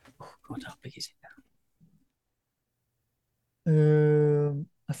 Oh God, how big is it?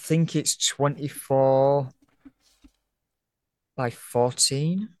 I think it's 24 by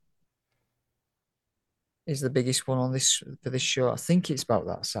 14 is the biggest one on this for this show. I think it's about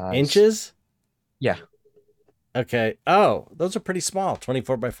that size. Inches? Yeah, Okay. Oh, those are pretty small.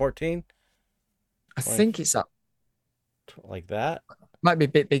 24 by 14, I 20, think it's that. like that. Might be a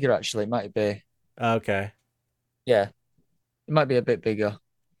bit bigger actually. It might be. Okay. Yeah, it might be a bit bigger.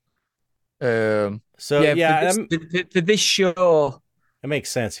 So Yeah, yeah, for this show, it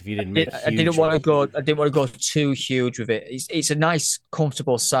makes sense if you didn't make I didn't huge. want to go. I didn't want to go too huge with it. It's a nice,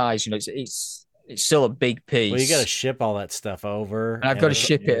 comfortable size. It's still a big Well, you got to piece, ship all that stuff over, and I've got and to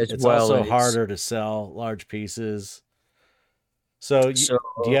ship it as it's well. also And it's harder to sell large pieces. So So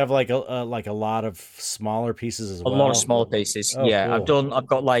do you have like a lot of smaller pieces as a lot of well? smaller pieces. Oh, Yeah, cool. I've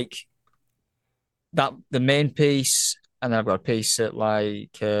got like that the main piece, and then I've got a piece at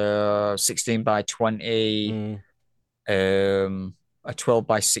like 16 by 20, Mm. a 12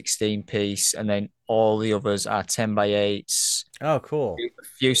 by 16 piece, and then all the others are 10 by 8s, Oh, cool. a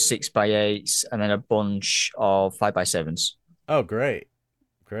few 6 by 8s, and then a bunch of 5 by 7s. Oh, great.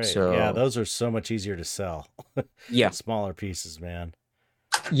 Great. Yeah, So those are so much easier to sell. yeah, Smaller pieces, man.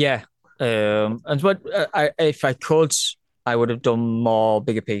 yeah. And what if I could, I would have done more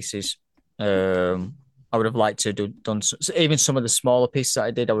bigger pieces. I would have liked to do done even some of the smaller pieces that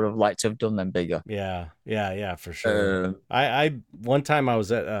I did. I would have liked to have done them bigger. Yeah, yeah, yeah, for sure. Uh, I one time I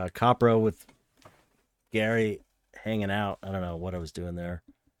was at Copro with Gary hanging out. I don't know what I was doing there.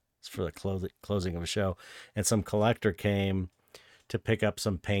 It's for the closing of a show, and some collector came to pick up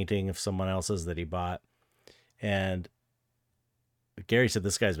some painting of someone else's that he bought, and Gary said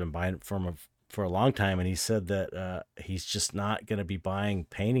this guy's been buying from him for a long time, and he said that he's just not going to be buying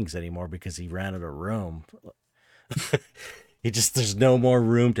paintings anymore because he ran out of room. He just there's no more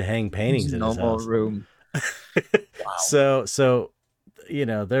room to hang there's paintings in no his more house. room. Wow. So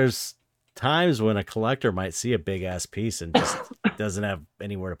there's times when a collector might see a big ass piece and just doesn't have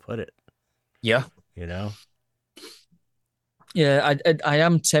anywhere to put it. Yeah. You know? Yeah, I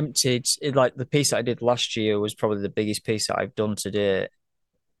am tempted. Like the piece that I did last year was probably the biggest piece that I've done to date.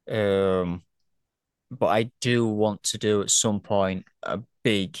 Um, but I do want to do at some point a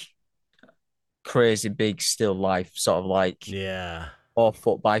big, crazy big still life, sort of like Yeah. 4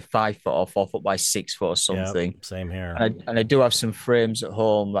 foot by 5 foot or 4 foot by 6 foot or Yep. something. Same here. And I do have some frames at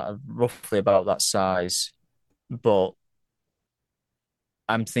home that are roughly about that size, but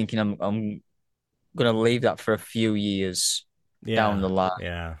I'm thinking I'm gonna leave that for a few years down Yeah. the line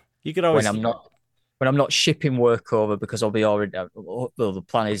Yeah. You could when always. I'm not shipping work over because I'll be already. Well, the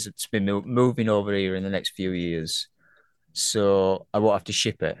plan is to be moving over here in the next few years, so I won't have to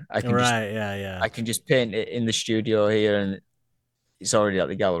ship it. Right. Yeah. Yeah. I can just paint it in the studio here, and it's already at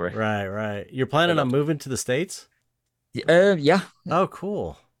the gallery. Right. Right. You're I planning on got moving to the States? yeah, Oh,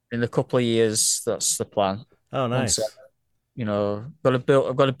 cool. in a couple of years, that's the plan. Oh, Once nice. I've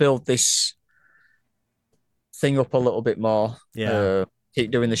got to build this thing up a little bit more. Yeah. Keep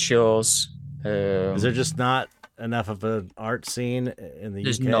doing the shows. Is there Um, just not enough of an art scene in the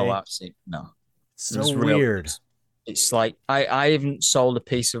there's no UK? absolute no. It's so There's real. weird. It's like I haven't sold a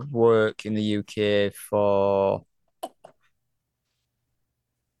piece of work in the UK for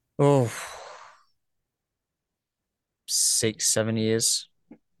oh 6 7 years.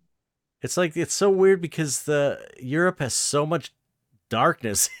 It's like it's so weird because the Europe has so much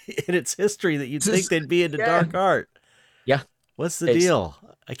darkness in its history that you'd think they'd be into Yeah, dark art. yeah. What's the It's deal?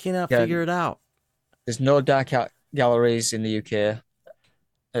 I cannot yeah. figure it out. There's no dark art galleries in the UK,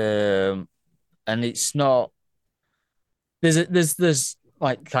 and it's not. There's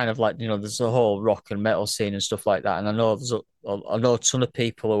like kind of like there's a whole rock and metal scene and stuff like that, and I know a ton of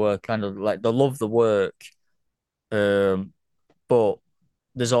people who are kind of like they love the work, um, but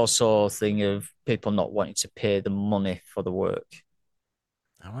there's also a thing of people not wanting to pay the money for the work.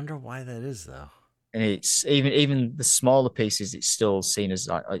 I wonder why that is though. And it's even the smaller pieces, it's still seen as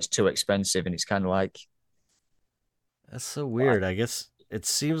like it's too expensive, and it's kind of like, That's so I, weird. I guess it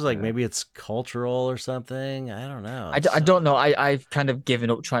seems like maybe it's cultural or something. I don't know. I don't know. I've kind of given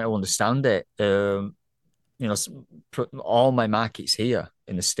up trying to understand it. You know, all my markets here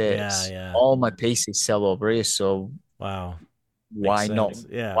in the Yeah, States, yeah. all my pieces sell over here. So Wow. Makes why not? sense.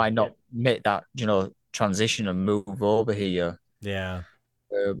 Yeah. Why not make that transition and move over here? Yeah.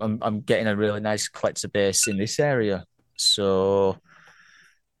 I'm getting a really nice collector base in this area, so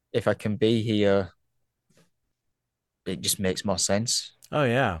if I can be here, it just makes more sense. Oh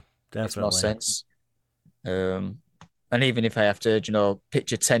yeah. Makes more Definitely. sense. Um, and even if I have to,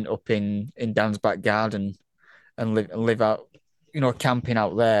 pitch a tent up in Dan's back garden and live out, camping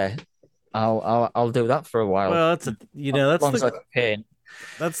out there, I'll do that for a while. Well, that's a As long as I can paint.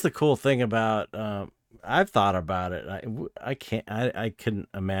 that's the cool thing about I've thought about it. I can't I couldn't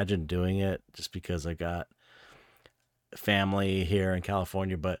imagine doing it just because I got family here in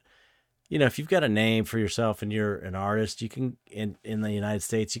California, but if you've got a name for yourself and you're an artist, you can in the United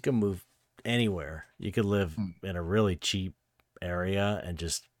States, you can move anywhere. You could live Hmm. in a really cheap area and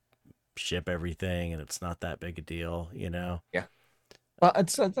just ship everything and it's not that big a deal. Yeah. But and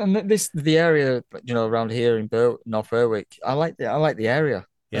the area around here in North Berwick. I like the area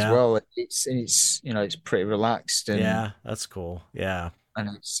as Yeah. well. It's it's pretty relaxed Yeah, that's cool. Yeah.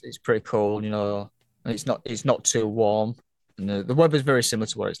 and it's pretty cool. And it's not too warm. And the weather's very similar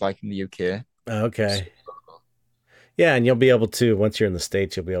to what it's like in the UK. So, Okay. Yeah, and you'll be able to once you're in the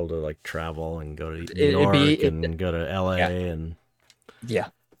States, you'll be able to like travel and go to New It'd be York and go to yeah, LA and yeah.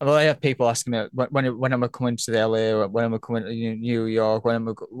 Well, I have people asking me when am I coming to the LA or when am I coming to New York, when am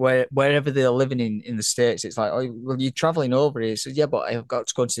I wherever they're living in the States. It's like, oh, well, you're traveling over here. So yeah, but I've got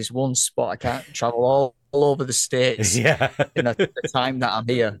to go to this one spot. I can't travel all over the States yeah, in the time that I'm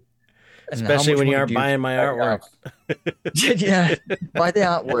here. And how especially much when you money aren't do you buying think my I artwork. have? Yeah, buy the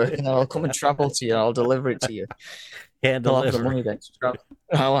artwork and I'll come and travel to you. I'll deliver it to you. Hand I'll have the deliver. money then to travel.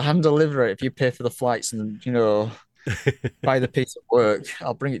 I'll hand deliver it if you pay for the flights and buy the piece of work.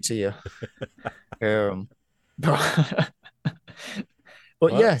 I'll bring it to you. But,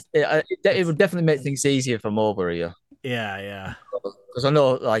 but What? yeah, it would definitely make things easier from over here Yeah, yeah, because I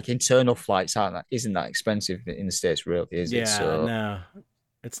know like internal flights isn't that expensive in the States, really, is it? yeah. So No,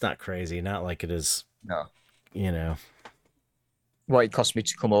 it's not crazy. Not like it is. no, You know. what it cost me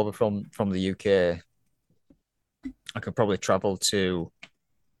to come over from the UK, I could probably travel to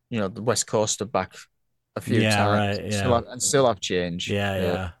the West Coast and back a few Yeah. times, Right. Yeah. and still have change, Yeah.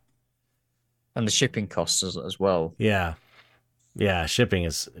 Yeah. and the shipping costs as well. Yeah. Yeah. Shipping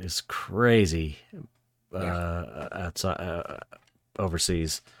is crazy. Yeah. Outside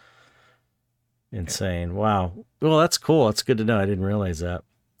overseas. Insane. Wow. Well, that's cool. That's good to know. I didn't realize that.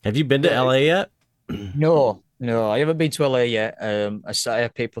 Have you been to Yeah. LA yet? No, no, I haven't been to LA yet. I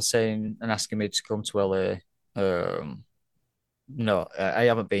have people saying and asking me to come to LA. No, I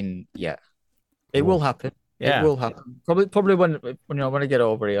haven't been yet. It will Cool. happen. It Yeah. will happen. Probably when I get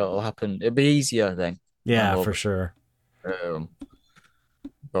over here, it'll happen. It'll be easier then when I'm Yeah, for over. sure. Um,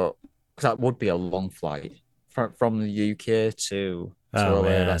 but 'cause that would be a long flight from the UK to Oh LA.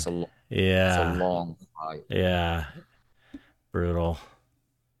 man. That's a Yeah. long flight. Yeah. Brutal.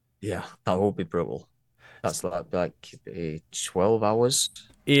 Yeah, that would be brutal. That's like 12 hours.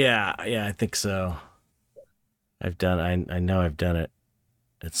 Yeah. Yeah, I think so. I know I've done it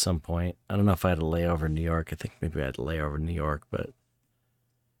at some point. I don't know if I had a layover in New York. I think maybe I had a layover in New York, but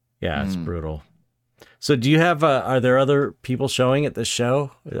yeah, it's Mm. brutal. So do you have are there other people showing at this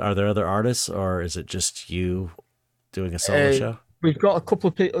show? Are there other artists or is it just you doing a solo Uh, show? we've got a couple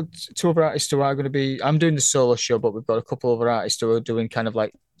of people, two other artists who are going to be. I'm doing the solo show, but we've got a couple of other artists who are doing kind of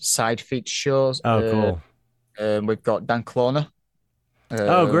like side feature shows. Oh, cool. We've got Dan Cloner.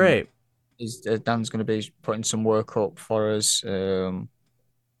 Oh, Um, great. Dan's going to be putting some work up for us.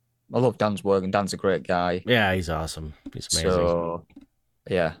 I love Dan's work, and Dan's a great guy. Yeah, he's awesome. He's amazing. So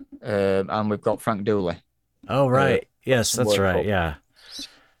yeah, and we've got Frank Dooley Oh, right. putting Yes, some that's work right. up. Yeah.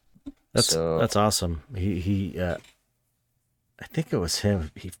 So That's awesome. He I think it was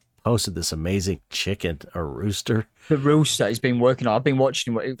him. He posted this amazing chicken or rooster. the rooster he's been working on. I've been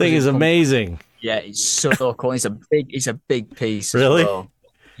watching him because Thing is amazing. yeah, it's so cool. It's a big piece as Really? well.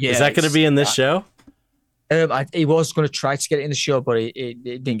 Is Yeah, that going to be in this show? he was going to try to get it in the show, but he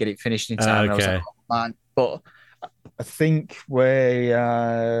didn't get it finished in time. And I was like, Okay. oh, man. But I think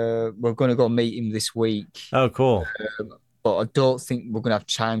we're going to go meet him this week. Oh, cool. But I don't think we're going to have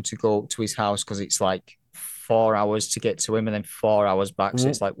time to go to his house because it's like 4 hours to get to him and then 4 hours back. So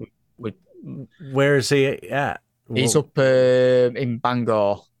it's like we Where is he at? he's up in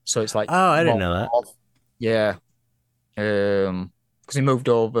Bangor, so it's like Oh, I didn't know that. yeah, because he moved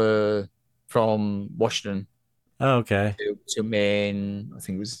over from Washington Oh, okay. to Maine. I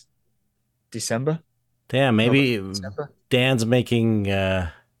think it was December. Damn, maybe December. Dan's making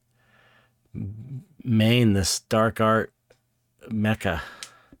Maine this dark art mecca.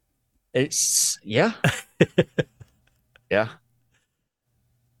 It's yeah, yeah.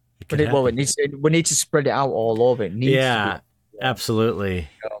 It But could happen. we need to spread it out all over. It needs to Yeah, absolutely.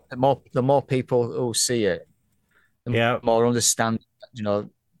 be. The more people who see it, the Yeah, more understand.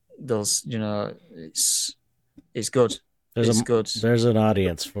 Those. It's good. It's good. there's an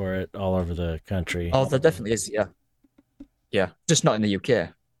audience for it all over the country. Oh, there definitely is. Yeah, yeah. Just not in the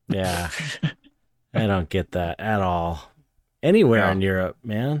UK. Yeah, I don't get that at all. Anywhere No. in Europe,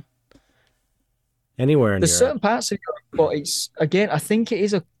 man. Anywhere in There's Europe. certain parts of Europe, but it's again. I think it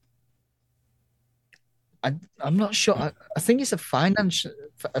is I'm not sure. I think it's a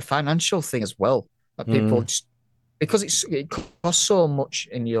financial thing as well. That people Hmm. just because it costs so much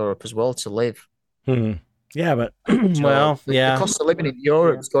in Europe as well to live. Hmm. Yeah, but So well, the yeah, cost of living in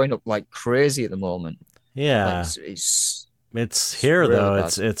Europe is going up like crazy at the moment. Like yeah. It's it's here really though.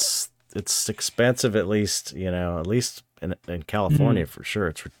 bad. It's expensive at least, at least in California Mm. for sure.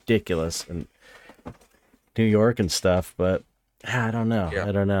 It's ridiculous and New York and stuff, but I don't know. Yeah.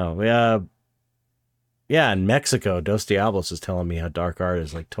 I don't know. Yeah, in Mexico, Dos Diablos is telling me how dark art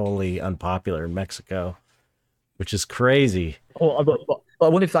is like totally unpopular in Mexico, which is crazy. Oh, But I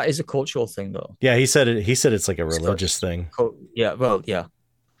wonder if that is a cultural thing, though. Yeah, he said it. He said it's like a religious Scottish, thing. yeah, well, yeah,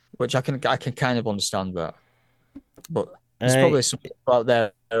 which I can kind of understand that. But there's I probably some people out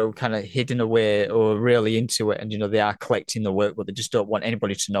there who are kind of hidden away or really into it, and they are collecting the work, but they just don't want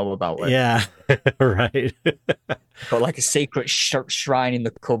anybody to know about it. Yeah, right. Got like a secret shrine in the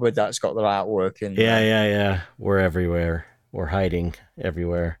cupboard that's got their artwork in Yeah, there. yeah, yeah. We're everywhere. We're hiding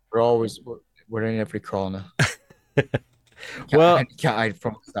everywhere. We're always we're in every corner. Well, Can't hide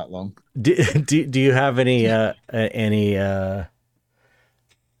from us that long. do you have any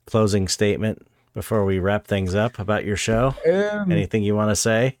closing statement before we wrap things up about your show? Um, Anything you want to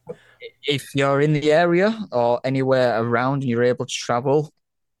say? if you're in the area or anywhere around and you're able to travel,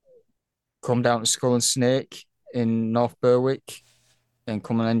 come down to Skull and Snake in North Berwick and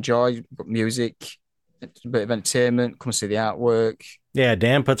come and enjoy music, a bit of entertainment. Come see the artwork, Yeah,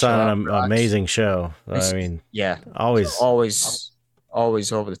 Dan puts chill on out, an relax. amazing show. I mean, Yeah, it's always,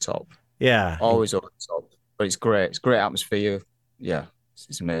 always over the top, yeah, always over the top. But it's great. It's great atmosphere. Yeah,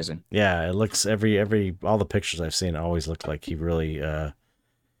 it's amazing. yeah. It looks every all the pictures I've seen always look like he really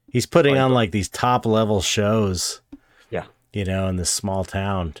he's putting on like these top level shows. Yeah, In this small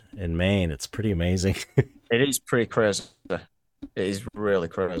town in Maine. It's pretty amazing. it is pretty crazy. It is really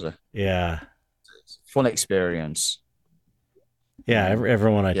crazy. Yeah. It's a fun experience. Yeah,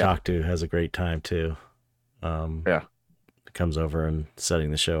 everyone I Yeah, talk to has a great time too. yeah. Comes over and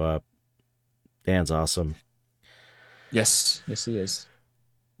setting the show up. Dan's awesome. Yes, yes, he is.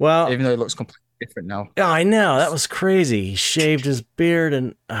 Well, Even though he looks completely different now. yeah, I know. That was crazy. He shaved his beard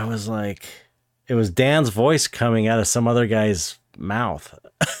and I was like, it was Dan's voice coming out of some other guy's mouth.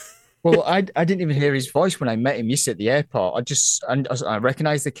 Well, I didn't even hear his voice when I met him yesterday at the airport. I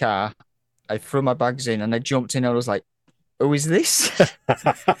recognized the car. I threw my bags in and I jumped in and I was like, "Who is this?"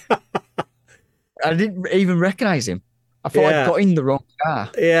 I didn't even recognize him. I thought I Yeah. got in the wrong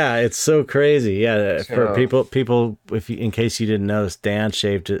car. Yeah, it's so crazy. Yeah, for So, people, if you, in case you didn't notice, Dan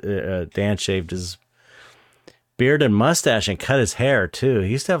shaved his beard and mustache and cut his hair too.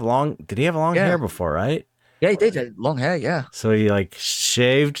 He used to have long. Did he have long yeah, hair before? Right. yeah, he did. Long hair, yeah. So he like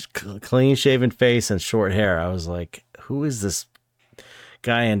shaved, clean shaven face and short hair. I was like, who is this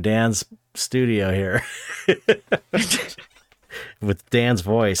guy in Dan's studio here with Dan's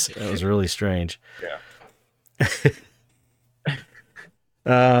voice? It was really strange. Yeah.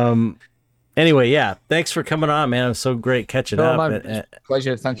 Anyway, yeah. Thanks for coming on, man. It was so great catching No, up. man,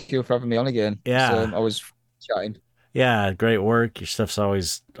 pleasure. Thank you for having me on again. Yeah. I was chatting. Yeah, great work. Your stuff's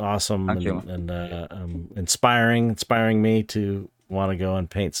always awesome Thank you. and inspiring me to want to go and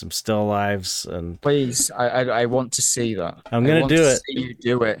paint some still lives. And Please, I want to see that. I'm gonna do it. See you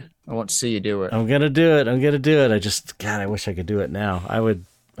do it. I want to see you do it. I'm gonna do it. I'm gonna do it. I just, God, I wish I could do it now. I would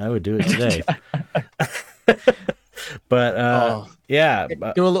do it today. But yeah,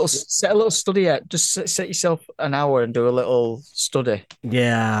 Do a little, set a little study out. Just set yourself an hour and do a little study.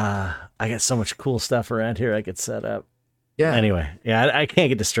 yeah, I got so much cool stuff around here I could set up. Yeah. Anyway, yeah, I can't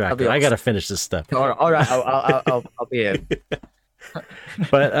get distracted. Awesome. I got to finish this stuff. All right. I'll be here.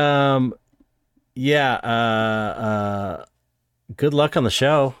 But yeah, good luck on the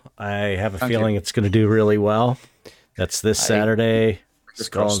show. I have a Thank feeling you. it's going to do really well. That's this Saturday. Fingers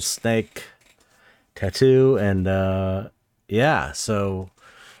Skull and crossed. Snake tattoo, and yeah. So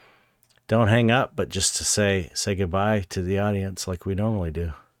don't hang up, but just to say goodbye to the audience like we normally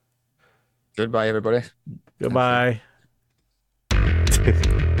do. Goodbye, everybody. Goodbye.